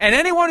 And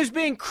anyone who's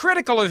being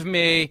critical of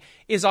me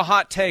is a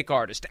hot take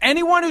artist.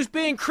 Anyone who's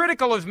being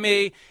critical of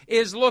me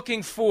is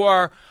looking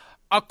for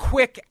a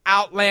quick,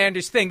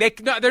 outlandish thing.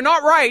 They're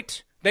not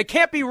right. They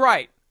can't be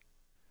right.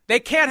 They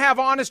can't have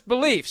honest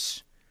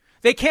beliefs.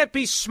 They can't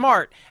be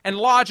smart and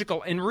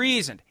logical and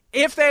reasoned.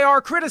 If they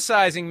are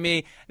criticizing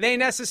me, they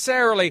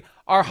necessarily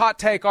are hot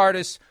take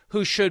artists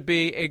who should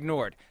be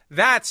ignored.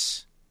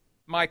 That's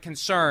my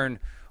concern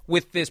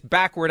with this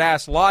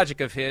backward-ass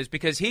logic of his,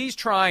 because he's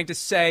trying to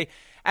say,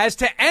 as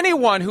to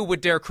anyone who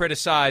would dare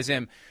criticize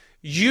him,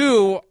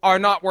 you are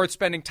not worth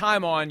spending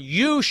time on.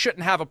 You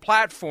shouldn't have a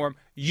platform.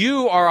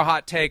 You are a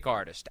hot take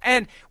artist.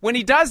 And when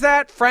he does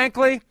that,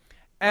 frankly,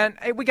 and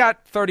hey, we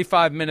got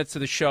 35 minutes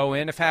of the show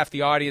in. If half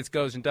the audience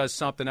goes and does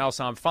something else,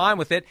 I'm fine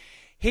with it.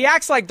 He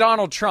acts like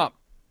Donald Trump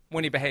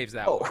when he behaves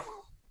that way.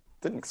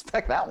 Didn't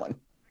expect that one.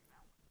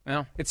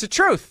 Well, it's the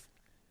truth.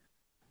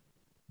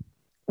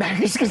 You're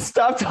just going to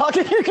stop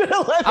talking? You're going to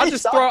let I'll me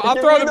just talk? I'll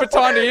throw the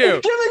baton to you.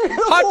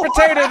 Hot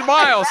potato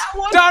Miles.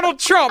 Donald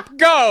Trump,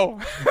 go.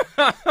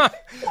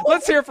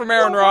 Let's hear from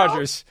Aaron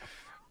Rodgers.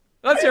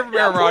 Let's hear from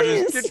Aaron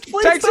Rodgers.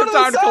 Take some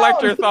time to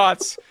collect your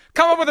thoughts.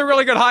 Come up with a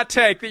really good hot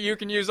take that you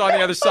can use on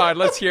the other side.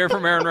 Let's hear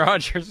from Aaron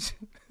Rodgers.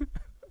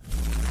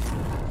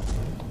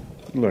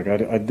 Look,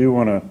 I do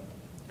want to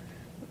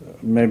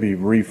maybe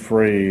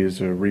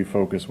rephrase or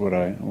refocus what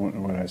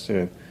I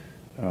said.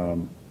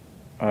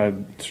 I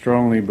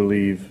strongly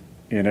believe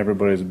in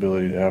everybody's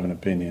ability to have an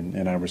opinion,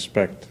 and I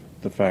respect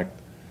the fact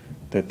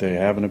that they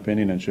have an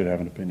opinion and should have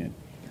an opinion.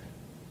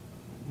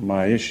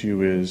 My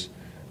issue is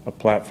a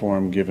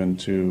platform given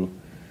to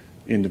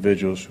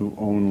individuals who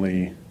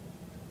only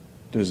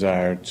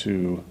desire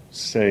to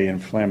say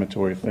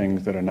inflammatory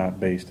things that are not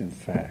based in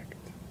fact,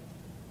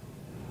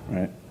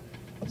 right?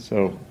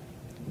 So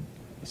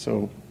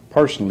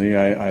personally,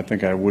 I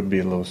think I would be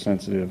a little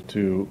sensitive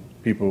to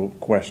people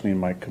questioning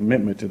my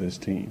commitment to this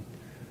team.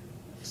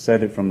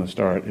 Said it from the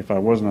start. If I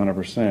wasn't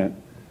 100%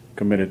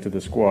 committed to the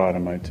squad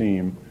and my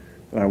team,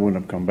 then I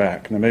wouldn't have come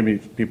back. Now, maybe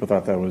people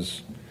thought that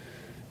was,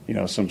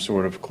 some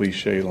sort of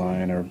cliche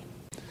line or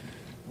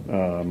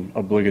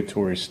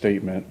obligatory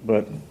statement,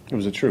 but it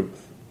was the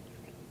truth.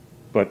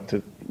 But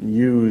to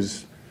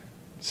use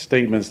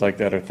statements like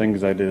that or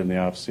things I did in the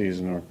off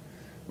season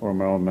or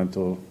my own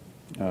mental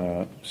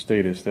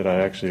status that I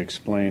actually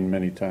explained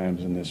many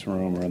times in this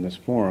room or in this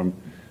forum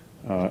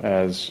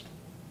as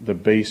the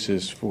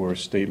basis for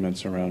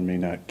statements around me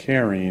not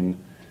caring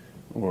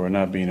or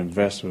not being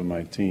invested with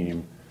my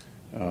team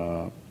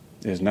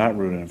is not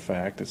rooted in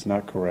fact. It's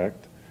not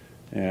correct.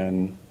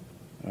 And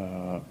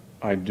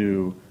I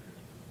do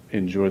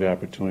enjoy the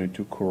opportunity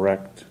to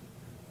correct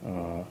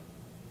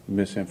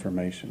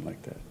misinformation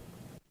like that.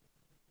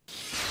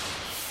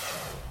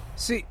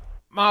 See,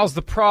 Miles,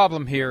 the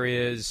problem here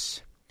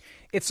is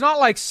it's not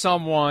like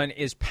someone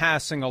is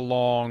passing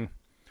along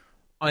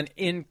an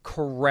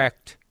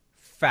incorrect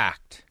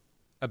fact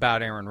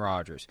about Aaron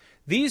Rodgers.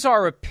 These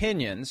are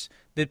opinions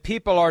that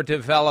people are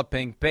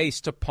developing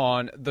based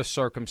upon the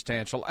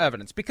circumstantial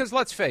evidence. Because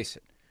let's face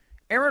it,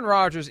 Aaron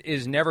Rodgers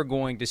is never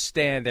going to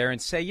stand there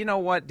and say, you know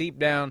what, deep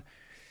down,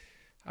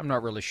 I'm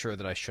not really sure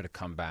that I should have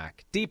come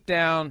back. Deep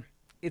down,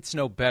 it's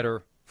no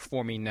better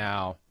for me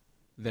now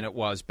than it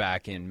was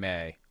back in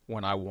May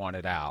when I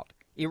wanted out.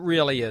 It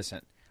really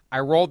isn't. I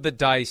rolled the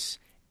dice,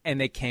 and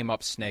they came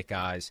up snake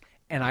eyes,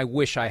 and I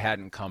wish I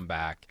hadn't come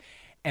back.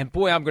 And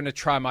boy, I'm going to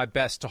try my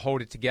best to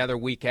hold it together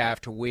week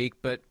after week,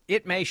 but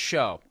it may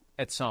show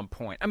at some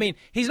point. I mean,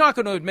 he's not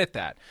going to admit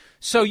that.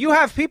 So you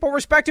have people,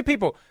 respected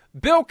people,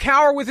 Bill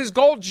Cowher with his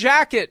gold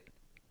jacket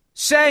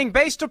saying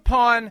based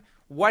upon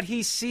what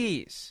he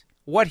sees,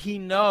 what he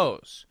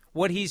knows,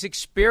 what he's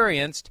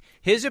experienced,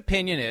 his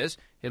opinion is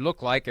it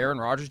looked like Aaron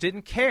Rodgers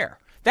didn't care.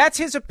 That's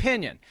his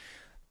opinion.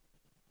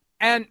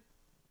 And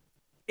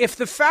if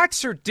the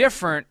facts are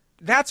different,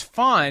 that's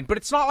fine, but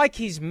it's not like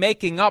he's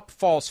making up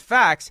false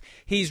facts.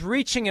 He's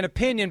reaching an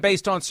opinion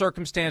based on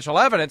circumstantial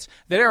evidence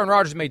that Aaron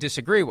Rodgers may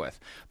disagree with.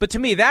 But to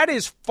me, that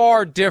is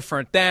far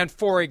different than,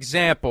 for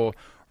example,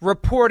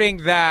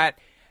 reporting that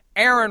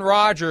Aaron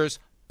Rodgers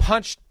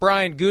punched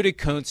Brian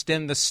Gutekunst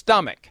in the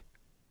stomach.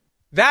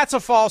 That's a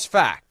false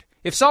fact.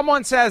 If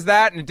someone says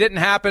that and it didn't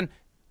happen,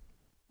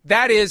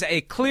 that is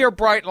a clear,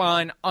 bright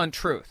line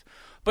untruth.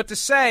 But to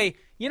say,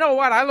 you know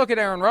what, I look at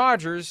Aaron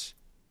Rodgers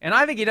and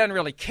I think he doesn't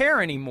really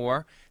care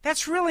anymore,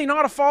 that's really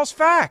not a false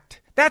fact.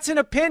 That's an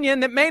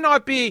opinion that may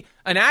not be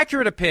an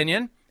accurate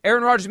opinion.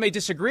 Aaron Rodgers may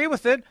disagree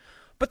with it,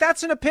 but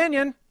that's an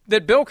opinion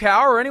that Bill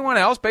Cowher or anyone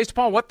else, based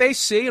upon what they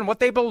see and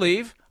what they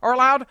believe, are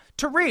allowed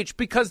to reach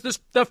because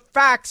the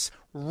facts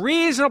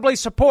reasonably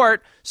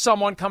support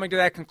someone coming to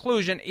that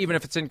conclusion, even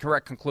if it's an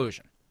incorrect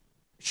conclusion.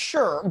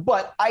 Sure,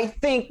 but I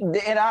think,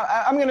 and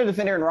I'm going to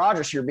defend Aaron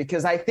Rodgers here,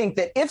 because I think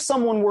that if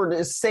someone were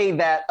to say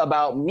that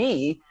about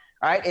me,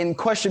 right, and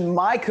question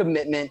my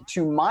commitment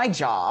to my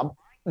job,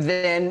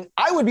 then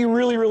I would be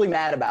really, really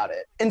mad about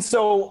it. And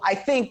so I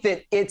think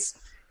that it's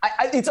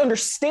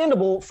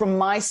understandable from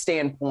my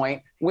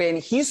standpoint when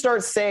he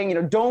starts saying, you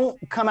know, don't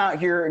come out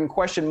here and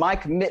question my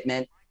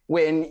commitment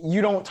when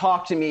you don't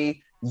talk to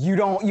me.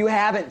 You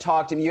haven't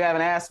talked to me. You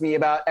haven't asked me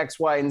about X,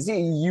 Y, and Z.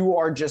 You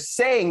are just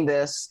saying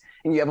this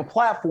and you have a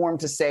platform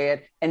to say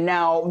it. And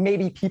now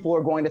maybe people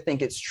are going to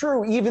think it's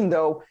true, even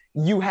though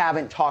you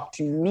haven't talked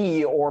to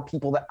me or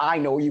people that I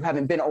know. You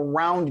haven't been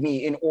around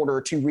me in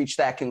order to reach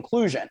that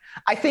conclusion.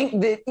 I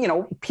think that, you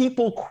know,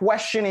 people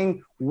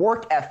questioning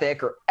work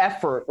ethic or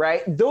effort,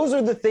 right? Those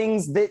are the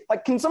things that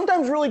can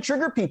sometimes really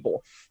trigger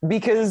people,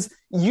 because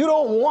you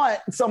don't want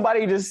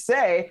somebody to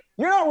say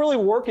you're not really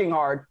working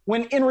hard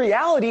when in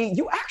reality,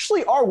 you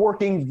actually are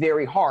working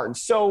very hard.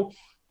 So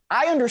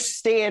I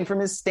understand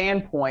from his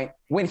standpoint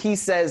when he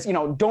says, you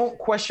know, don't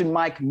question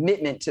my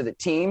commitment to the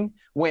team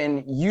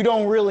when you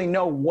don't really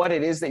know what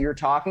it is that you're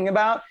talking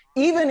about,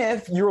 even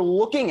if you're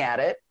looking at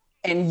it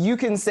and you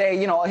can say,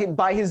 you know,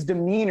 by his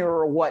demeanor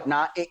or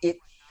whatnot,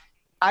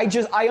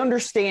 I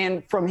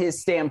understand from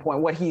his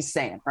standpoint what he's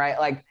saying, right?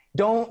 Like,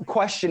 don't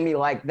question me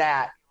like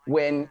that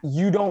when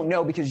you don't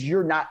know because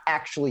you're not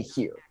actually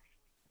here.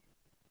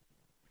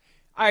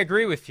 I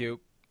agree with you,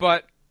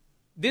 but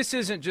this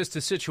isn't just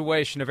a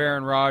situation of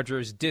Aaron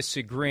Rodgers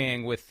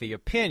disagreeing with the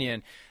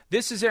opinion.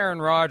 This is Aaron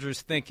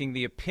Rodgers thinking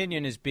the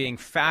opinion is being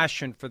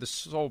fashioned for the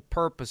sole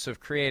purpose of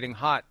creating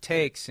hot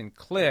takes and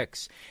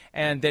clicks,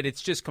 and that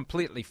it's just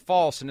completely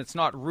false and it's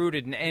not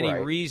rooted in any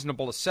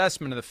reasonable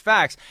assessment of the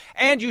facts.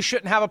 And you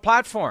shouldn't have a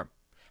platform.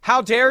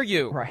 How dare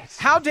you? Right.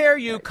 How dare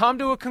you come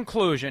to a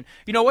conclusion?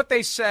 You know what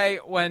they say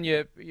when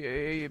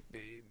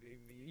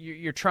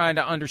you're trying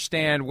to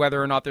understand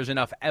whether or not there's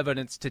enough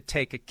evidence to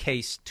take a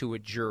case to a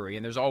jury,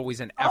 and there's always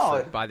an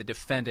effort by the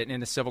defendant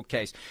in a civil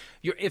case.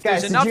 If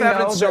Guys, there's enough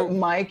evidence, that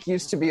Mike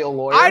used to be a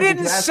lawyer. I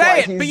didn't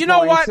say it, but you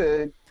know what?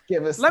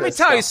 Let me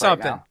tell you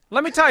something.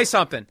 Let me tell you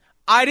something.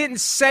 I didn't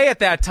say at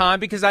that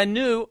time because I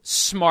knew,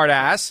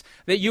 smartass,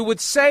 that you would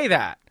say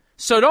that.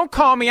 So don't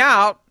call me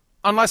out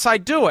unless I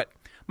do it.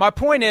 My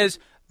point is,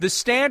 the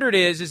standard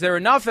is there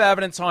enough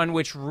evidence on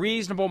which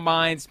reasonable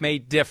minds may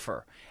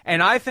differ?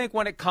 And I think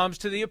when it comes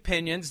to the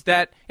opinions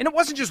that, and it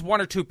wasn't just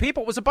one or two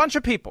people, it was a bunch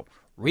of people.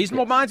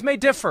 Reasonable minds may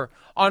differ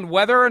on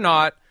whether or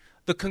not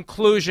the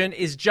conclusion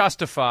is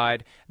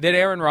justified that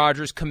Aaron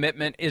Rodgers'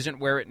 commitment isn't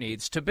where it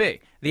needs to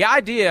be. The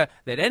idea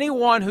that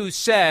anyone who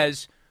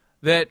says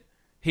that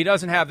he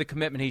doesn't have the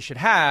commitment he should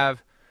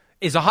have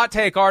is a hot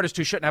take artist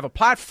who shouldn't have a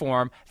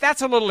platform,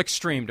 that's a little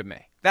extreme to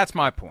me. That's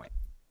my point.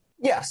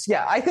 Yes,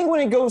 yeah. I think when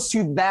it goes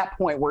to that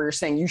point where you're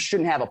saying you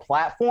shouldn't have a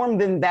platform,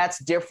 then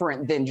that's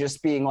different than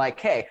just being like,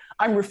 hey,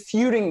 I'm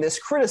refuting this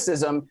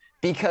criticism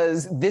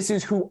because this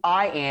is who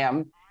I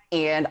am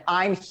and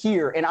I'm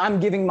here and I'm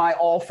giving my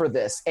all for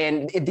this.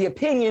 And the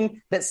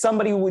opinion that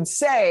somebody would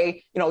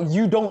say, you know,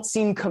 you don't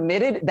seem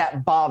committed,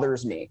 that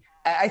bothers me.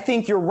 I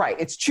think you're right.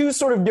 It's two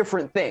sort of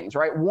different things,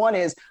 right? One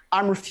is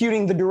I'm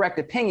refuting the direct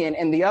opinion,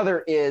 and the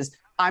other is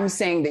I'm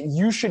saying that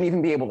you shouldn't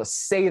even be able to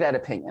say that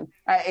opinion.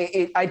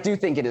 I do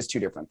think it is two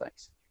different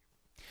things.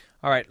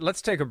 All right,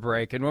 let's take a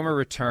break. And when we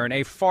return,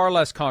 a far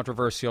less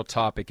controversial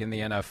topic in the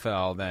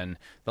NFL than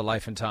the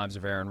life and times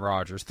of Aaron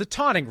Rodgers, the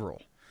taunting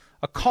rule.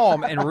 A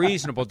calm and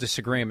reasonable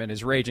disagreement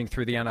is raging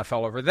through the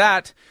NFL over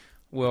that.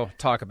 We'll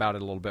talk about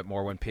it a little bit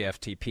more when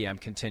PFT PM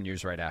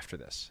continues right after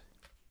this.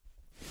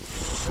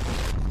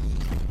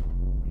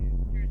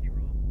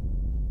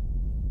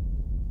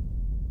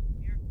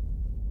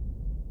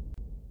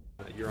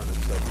 You're on the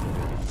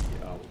subcommittee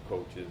with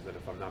coaches, and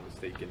if I'm not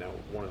mistaken,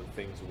 one of the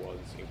things was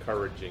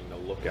encouraging to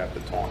look at the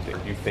taunting.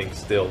 Do you think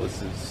still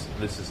this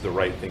is the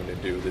right thing to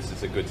do? This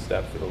is a good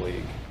step for the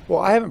league? Well,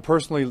 I haven't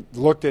personally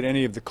looked at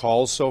any of the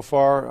calls so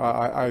far.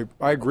 I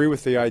agree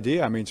with the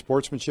idea. I mean,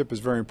 sportsmanship is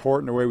very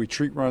important. The way we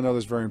treat one another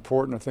is very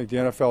important. I think the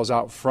NFL is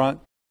out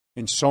front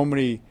in so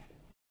many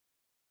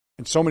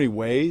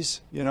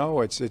ways. You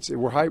know,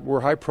 we're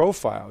high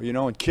profile. You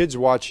know, and kids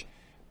watch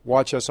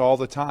us all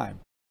the time.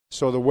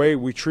 So the way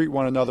we treat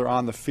one another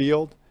on the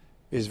field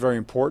is very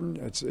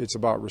important. It's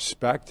about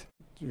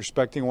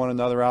respecting one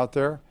another out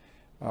there,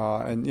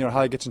 and you know how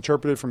it gets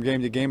interpreted from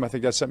game to game. I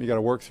think that's something you got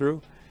to work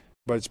through.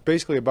 But it's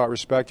basically about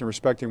respect and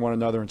respecting one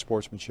another in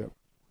sportsmanship.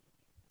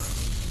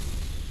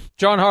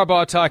 John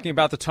Harbaugh talking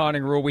about the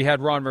taunting rule. We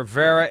had Ron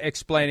Rivera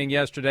explaining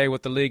yesterday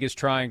what the league is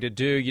trying to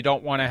do. You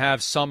don't want to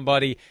have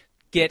somebody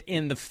get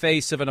in the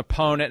face of an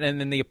opponent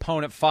and then the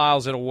opponent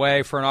files it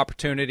away for an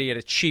opportunity at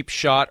a cheap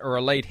shot or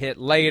a late hit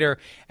later,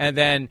 and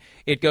then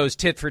it goes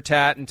tit for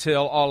tat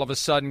until all of a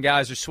sudden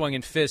guys are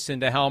swinging fists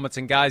into helmets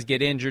and guys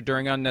get injured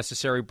during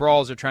unnecessary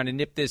brawls. They're trying to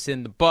nip this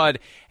in the bud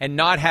and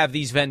not have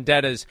these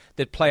vendettas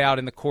that play out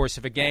in the course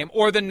of a game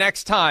or the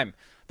next time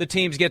the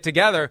teams get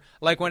together,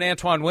 like when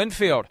Antoine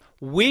Winfield,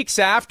 weeks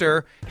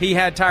after he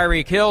had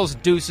Tyreek Hill's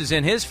deuces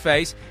in his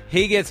face,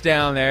 he gets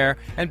down there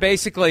and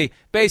basically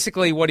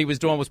what he was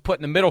doing was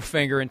putting the middle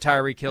finger in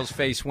Tyreek Hill's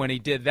face when he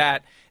did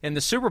that in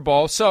the Super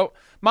Bowl. So,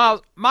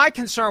 Miles, my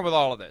concern with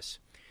all of this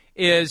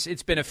is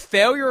it's been a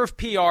failure of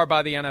PR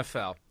by the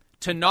NFL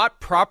to not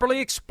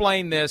properly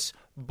explain this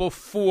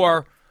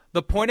before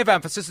the point of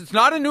emphasis. It's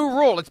not a new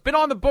rule. It's been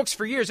on the books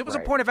for years. It was a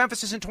point of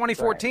emphasis in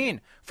 2014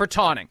 for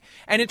taunting.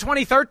 And in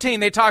 2013,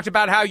 they talked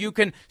about how you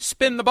can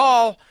spin the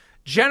ball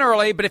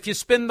generally, but if you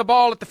spin the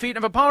ball at the feet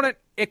of an opponent,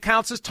 it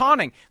counts as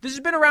taunting. This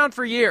has been around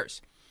for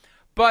years.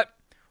 But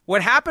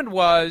what happened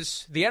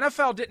was the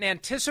NFL didn't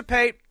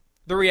anticipate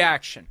the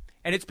reaction,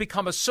 and it's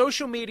become a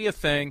social media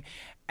thing.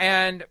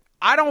 And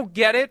I don't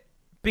get it,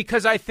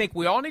 because I think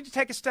we all need to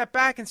take a step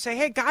back and say,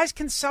 hey, guys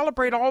can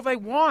celebrate all they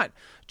want.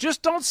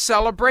 Just don't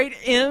celebrate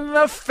in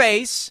the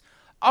face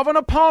of an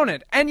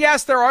opponent. And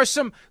yes, there are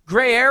some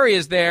gray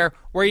areas there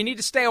where you need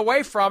to stay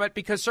away from it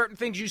because certain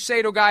things you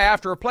say to a guy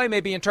after a play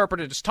may be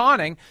interpreted as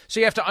taunting, so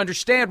you have to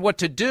understand what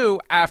to do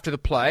after the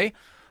play.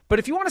 But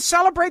if you want to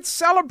celebrate,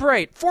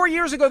 celebrate. 4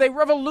 years ago, they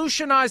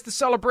revolutionized the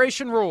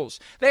celebration rules.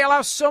 They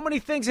allow so many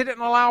things they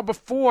didn't allow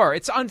before.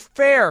 It's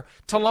unfair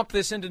to lump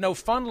this into no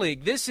fun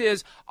league. This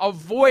is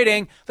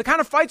avoiding the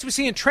kind of fights we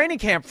see in training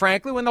camp,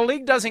 frankly, when the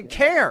league doesn't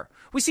care.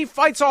 We see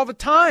fights all the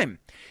time.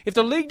 If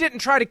the league didn't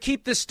try to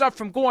keep this stuff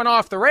from going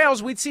off the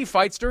rails, we'd see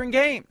fights during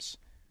games.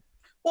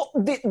 Well,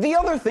 the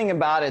other thing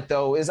about it,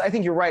 though, is I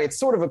think you're right. It's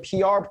sort of a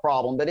PR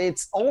problem, but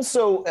it's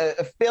also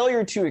a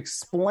failure to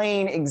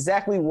explain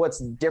exactly what's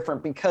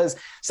different, because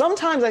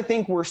sometimes I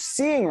think we're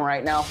seeing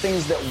right now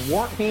things that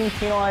weren't being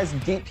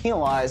penalized, get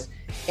penalized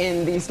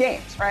in these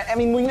games, right? I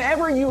mean,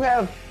 whenever you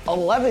have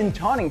 11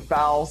 taunting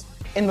fouls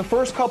in the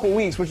first couple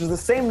weeks, which is the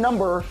same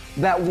number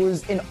that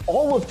was in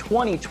all of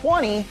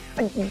 2020,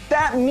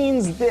 that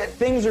means that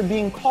things are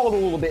being called a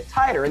little bit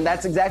tighter, and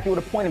that's exactly what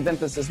a point of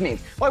emphasis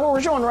means. Like what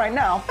we're showing right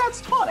now,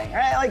 that's taunting,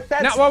 right? Like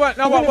that's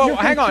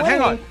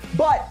hang on.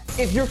 But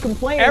if you're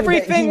complaining,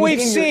 everything that we've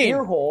in seen, your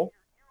ear hole,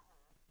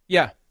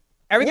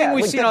 everything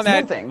we've seen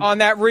on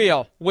that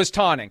reel was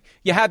taunting.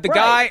 You had the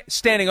guy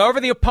standing over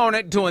the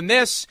opponent doing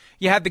this.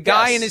 You had the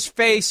guy in his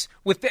face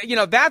with,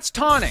 that's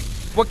taunting.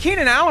 What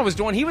Keenan Allen was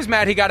doing, he was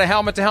mad he got a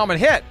helmet-to-helmet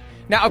hit.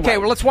 Now,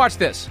 well, let's watch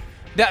this.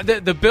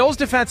 The Bills'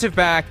 defensive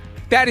back,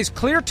 that is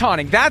clear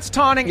taunting. That's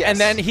taunting, and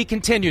then he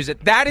continues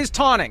it. That is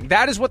taunting.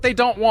 That is what they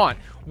don't want.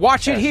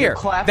 Watch it here.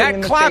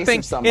 That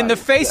clapping in the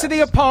face of the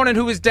opponent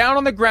who is down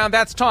on the ground,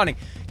 that's taunting.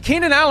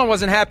 Keenan Allen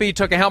wasn't happy he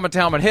took a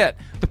helmet-to-helmet hit.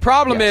 The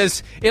problem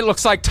is it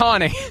looks like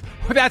taunting.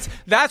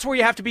 That's where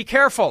you have to be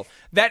careful.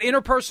 That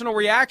interpersonal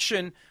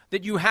reaction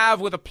that you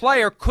have with a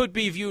player could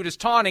be viewed as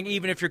taunting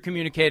even if you're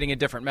communicating a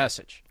different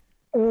message.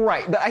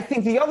 Right. But I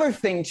think the other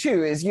thing,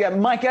 too, is you have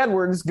Mike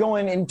Edwards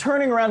going and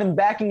turning around and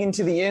backing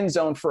into the end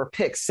zone for a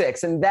pick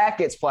six, and that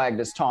gets flagged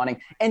as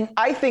taunting. And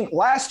I think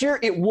last year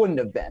it wouldn't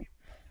have been,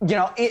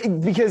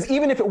 because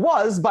even if it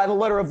was by the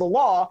letter of the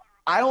law,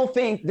 I don't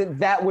think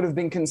that would have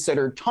been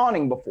considered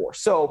taunting before.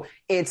 So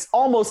it's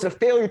almost a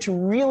failure to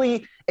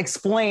really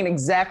explain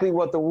exactly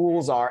what the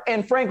rules are.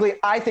 And frankly,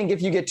 I think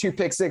if you get 2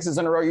 pick sixes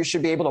in a row, you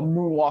should be able to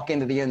moonwalk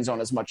into the end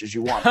zone as much as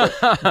you want.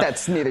 But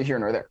that's neither here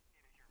nor there.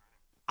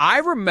 I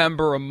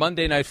remember a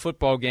Monday Night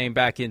Football game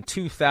back in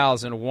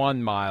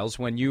 2001, Miles,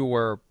 when you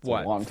were,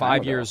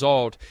 5 years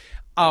old,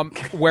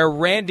 where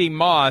Randy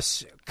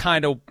Moss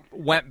kind of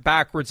went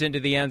backwards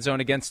into the end zone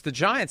against the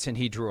Giants, and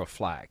he drew a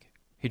flag.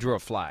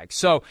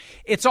 So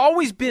it's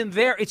always been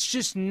there. It's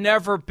just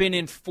never been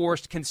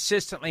enforced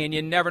consistently, and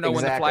you never know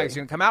when the flag is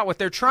going to come out. What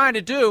they're trying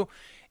to do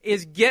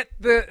is get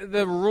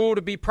the rule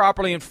to be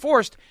properly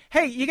enforced.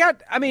 Hey,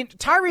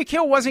 Tyreek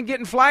Hill wasn't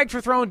getting flagged for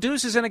throwing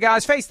deuces in a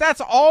guy's face.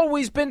 That's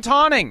always been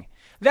taunting.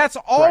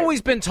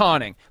 Been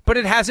taunting, but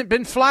it hasn't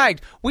been flagged.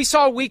 We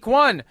saw week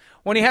 1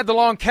 when he had the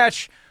long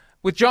catch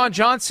with John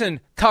Johnson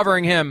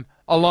covering him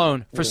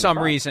alone for some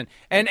reason,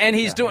 and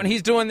he's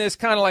doing this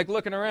kind of like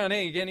looking around.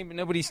 Hey,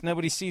 nobody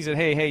sees it.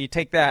 Hey, you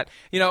take that.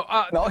 No,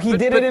 he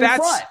did it in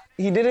front.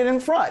 He did it in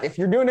front. If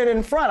you're doing it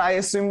in front, I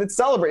assume it's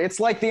celebrate. It's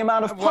like the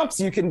amount of pumps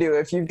you can do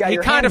if you've got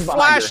your hands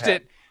behind your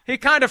head. He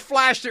kind of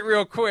flashed it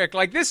real quick,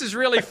 like this is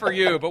really for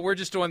you, but we're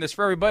just doing this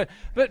for everybody.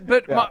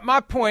 But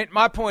my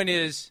point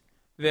is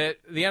that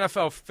the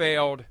NFL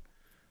failed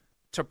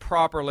to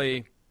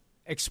properly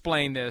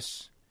explain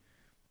this.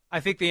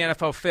 I think the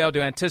NFL failed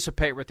to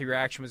anticipate what the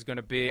reaction was going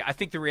to be. I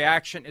think the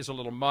reaction is a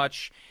little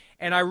much.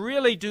 And I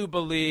really do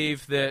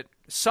believe that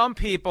some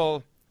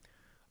people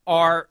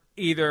are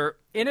either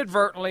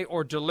inadvertently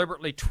or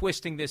deliberately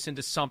twisting this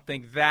into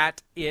something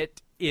that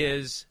it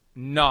is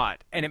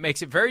not. And it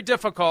makes it very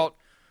difficult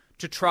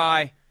to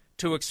try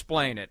to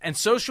explain it. And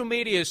social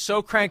media is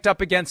so cranked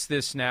up against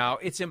this now,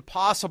 it's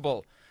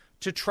impossible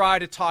to try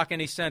to talk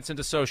any sense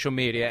into social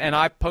media. And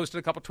I posted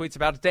a couple tweets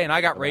about it today, and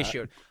I got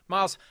ratioed.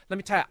 Miles, let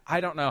me tell you,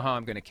 I don't know how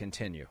I'm going to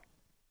continue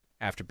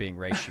after being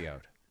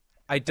ratioed.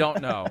 I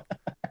don't know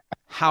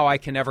how I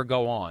can ever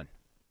go on.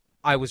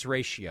 I was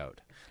ratioed.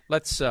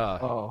 Let's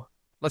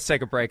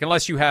take a break,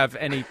 unless you have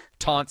any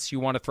taunts you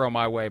want to throw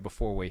my way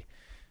before we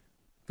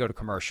go to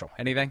commercial.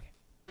 Anything?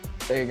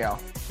 There you go.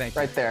 Thank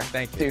you. Right there.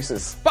 Thank you.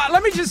 Deuces. But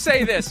let me just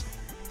say this.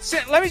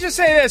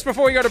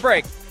 Before we go to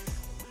break.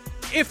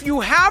 If you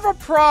have a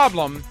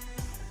problem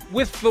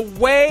with the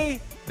way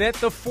that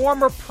the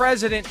former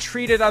president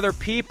treated other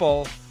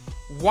people,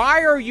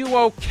 why are you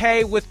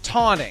okay with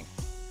taunting?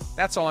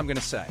 That's all I'm going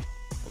to say.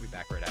 We'll be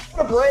back right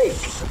after. A break.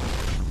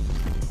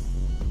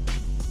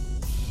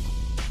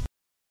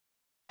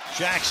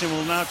 Jackson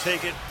will now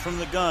take it from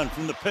the gun,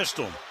 from the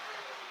pistol.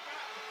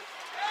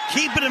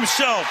 Keeping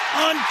himself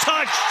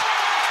untouched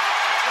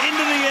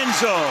into the end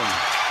zone.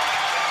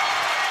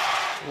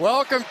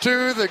 Welcome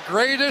to the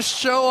greatest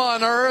show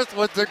on earth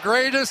with the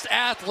greatest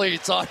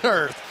athletes on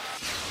earth.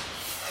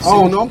 I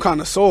don't know. I'm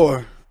kind of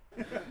sore.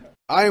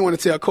 I didn't want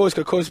to tell Coach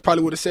because Coach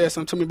probably would have said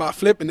something to me about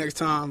flipping next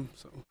time.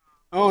 So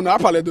I don't know. I'll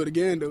probably do it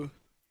again, though.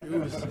 It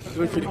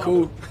was pretty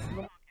cool.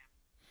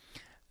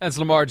 That's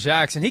Lamar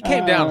Jackson. He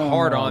came down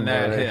hard on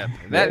that hip.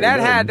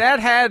 That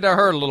had to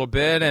hurt a little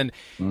bit. And,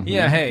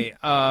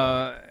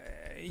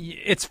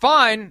 it's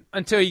fine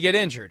until you get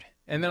injured.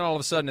 And then all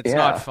of a sudden it's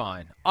not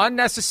fine.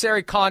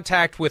 Unnecessary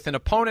contact with an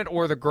opponent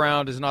or the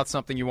ground is not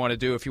something you want to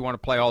do if you want to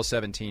play all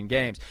 17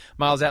 games.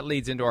 Miles, that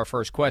leads into our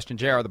first question.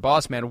 JR, the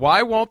boss man,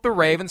 why won't the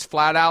Ravens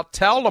flat out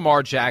tell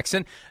Lamar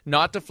Jackson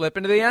not to flip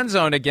into the end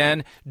zone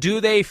again? Do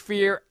they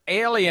fear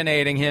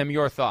alienating him?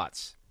 Your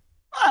thoughts?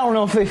 I don't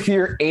know if they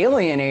fear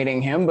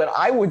alienating him, but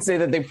I would say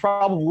that they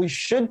probably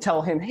should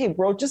tell him, hey,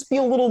 bro, just be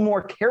a little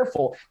more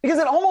careful. Because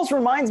it almost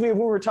reminds me of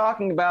what we were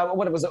talking about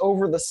when it was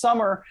over the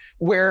summer,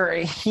 where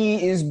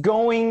he is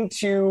going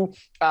to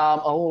a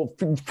little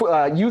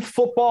youth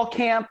football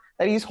camp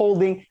that he's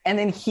holding, and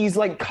then he's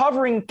like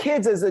covering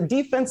kids as a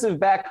defensive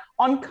back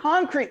on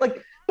concrete.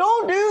 Like,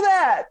 don't do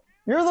that.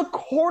 You're the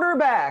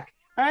quarterback.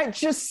 All right,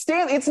 just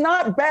stand. It's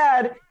not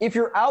bad if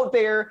you're out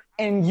there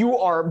and you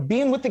are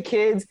being with the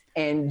kids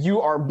and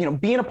you are,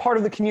 being a part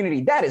of the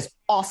community. That is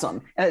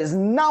awesome. And that is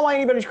not why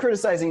anybody's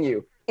criticizing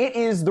you. It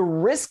is the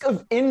risk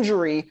of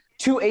injury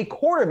to a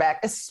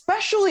quarterback,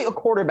 especially a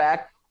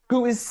quarterback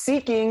who is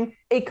seeking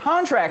a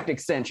contract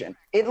extension.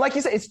 Like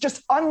you said, it's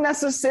just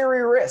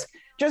unnecessary risk.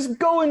 Just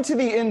go into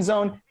the end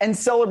zone and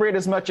celebrate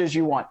as much as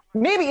you want.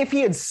 Maybe if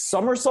he had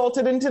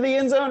somersaulted into the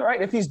end zone, right?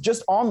 If he's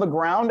just on the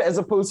ground as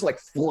opposed to like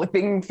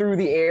flipping through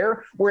the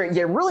air where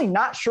you're really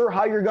not sure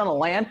how you're going to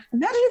land.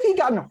 Imagine if he'd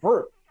gotten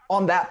hurt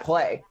on that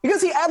play,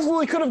 because he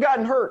absolutely could have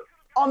gotten hurt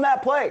on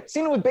that play.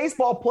 Seen it with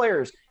baseball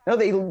players.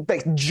 They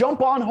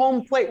jump on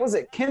home plate. Was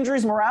it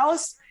Kendrys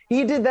Morales?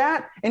 He did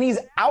that and he's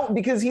out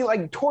because he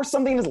tore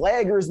something in his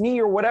leg or his knee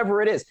or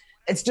whatever it is.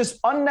 It's just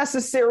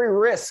unnecessary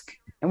risk.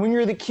 And when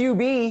you're the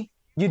QB,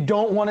 you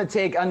don't want to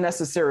take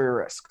unnecessary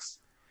risks.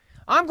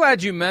 I'm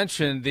glad you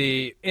mentioned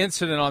the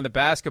incident on the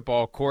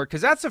basketball court,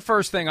 because that's the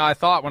first thing I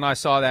thought when I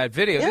saw that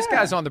video. Yeah. This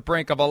guy's on the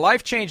brink of a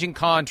life-changing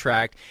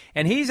contract,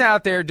 and he's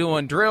out there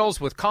doing drills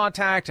with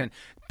contact and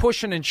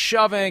pushing and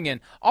shoving,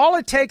 and all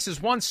it takes is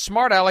one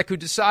smart aleck who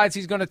decides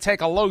he's going to take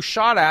a low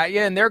shot at you,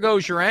 and there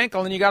goes your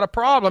ankle, and you got a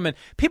problem. And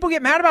people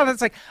get mad about it.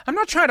 It's like, I'm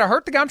not trying to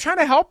hurt the guy. I'm trying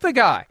to help the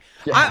guy.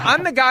 Yeah.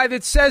 I'm the guy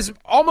that says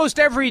almost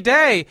every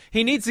day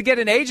he needs to get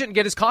an agent and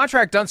get his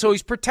contract done so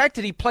he's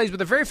protected. He plays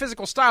with a very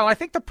physical style. And I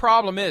think the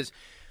problem is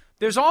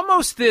there's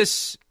almost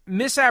this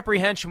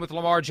misapprehension with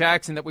Lamar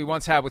Jackson that we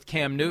once had with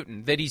Cam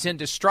Newton, that he's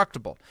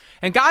indestructible.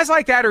 And guys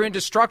like that are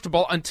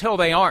indestructible until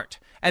they aren't.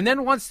 And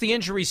then once the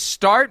injuries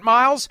start,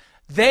 Miles,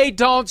 they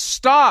don't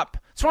stop.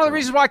 It's one of the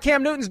reasons why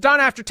Cam Newton's done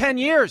after 10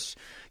 years.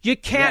 You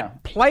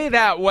can't play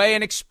that way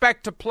and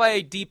expect to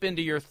play deep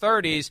into your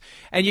 30s,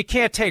 and you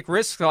can't take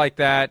risks like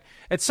that.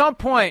 At some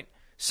point,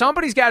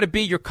 somebody's got to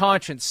be your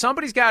conscience.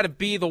 Somebody's got to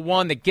be the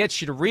one that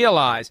gets you to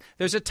realize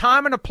there's a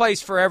time and a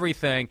place for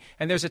everything,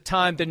 and there's a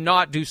time to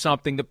not do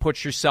something that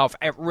puts yourself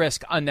at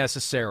risk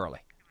unnecessarily.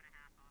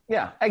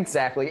 Yeah,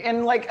 exactly.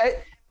 And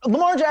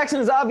Lamar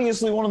Jackson is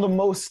obviously one of the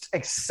most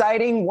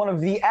exciting, one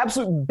of the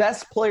absolute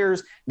best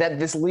players that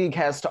this league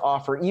has to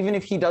offer, even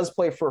if he does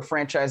play for a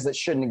franchise that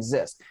shouldn't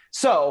exist.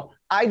 So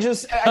I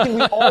think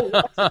we all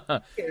want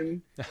to see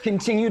him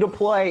continue to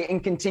play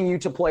and continue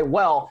to play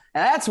well.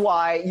 And that's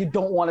why you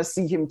don't want to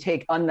see him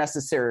take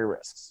unnecessary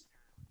risks.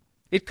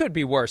 It could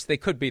be worse. They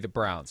could be the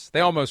Browns. They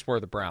almost were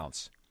the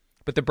Browns.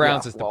 But the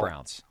Browns is the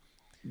Browns.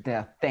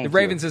 Yeah, thank you. The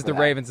Ravens is the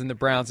Ravens, and the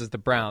Browns is the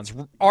Browns.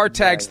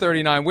 R-Tags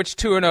 39. Which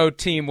 2-0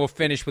 team will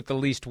finish with the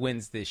least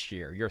wins this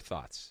year? Your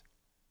thoughts?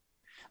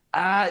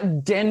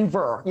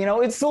 Denver.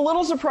 It's a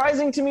little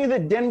surprising to me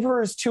that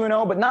Denver is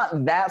 2-0, but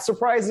not that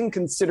surprising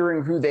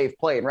considering who they've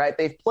played, right?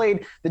 They've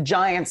played the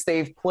Giants,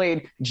 they've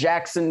played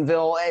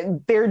Jacksonville,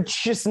 and they're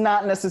just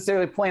not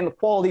necessarily playing the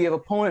quality of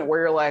opponent where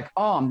you're like,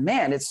 oh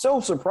man, it's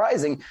so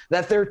surprising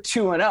that they're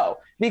 2-0.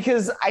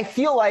 Because I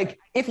feel like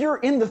if you're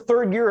in the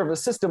third year of a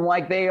system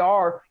like they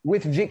are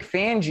with Vic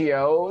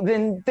Fangio,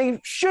 then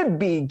they should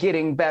be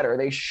getting better.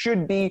 They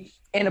should be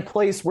in a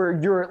place where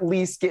you're at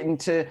least getting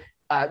to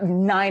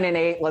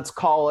 9-8, let's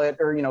call it,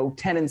 or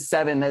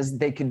 10-7 as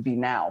they could be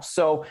now.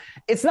 So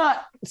it's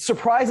not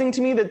surprising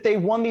to me that they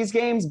won these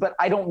games, but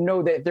I don't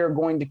know that they're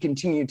going to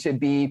continue to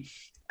be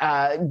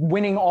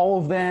winning all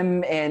of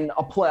them and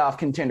a playoff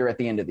contender at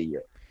the end of the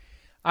year.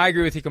 I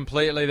agree with you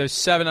completely. There's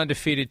 7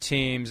 undefeated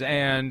teams,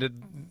 and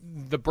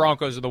the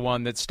Broncos are the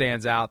one that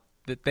stands out,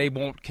 that they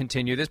won't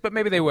continue this, but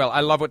maybe they will.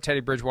 I love what Teddy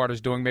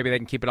Bridgewater's doing. Maybe they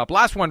can keep it up.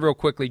 Last one real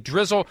quickly.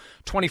 Drizzle,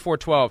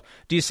 24-12.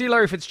 Do you see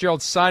Larry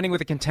Fitzgerald signing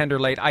with a contender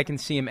late? I can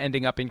see him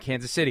ending up in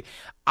Kansas City.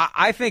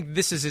 I think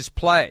this is his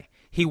play.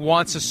 He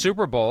wants a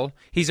Super Bowl.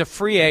 He's a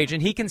free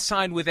agent. He can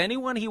sign with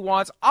anyone he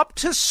wants up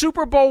to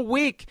Super Bowl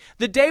week,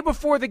 the day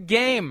before the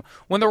game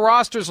when the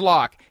roster's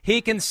locked. He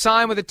can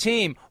sign with a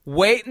team.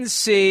 Wait and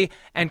see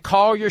and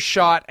call your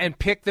shot and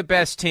pick the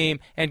best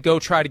team and go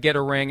try to get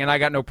a ring. And I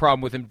got no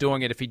problem with him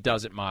doing it if he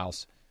does it,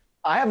 Miles.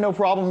 I have no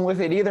problem with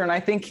it either, and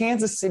I think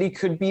Kansas City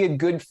could be a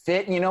good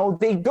fit.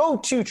 They go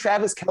to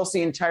Travis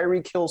Kelce and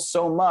Tyreek Hill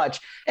so much,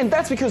 and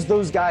that's because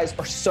those guys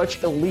are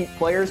such elite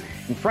players.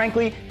 And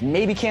frankly,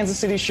 maybe Kansas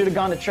City should have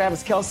gone to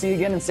Travis Kelce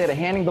again instead of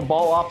handing the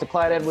ball off to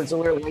Clyde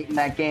Edwards-Helaire late in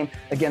that game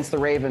against the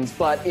Ravens.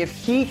 But if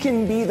he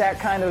can be that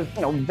kind of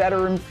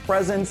veteran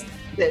presence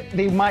that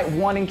they might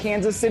want in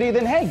Kansas City,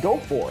 then hey, go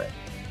for it.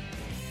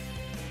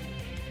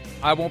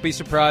 I won't be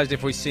surprised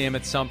if we see him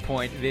at some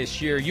point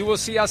this year. You will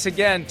see us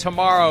again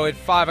tomorrow at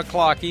 5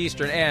 o'clock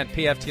Eastern and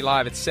PFT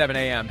Live at 7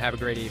 a.m. Have a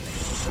great evening.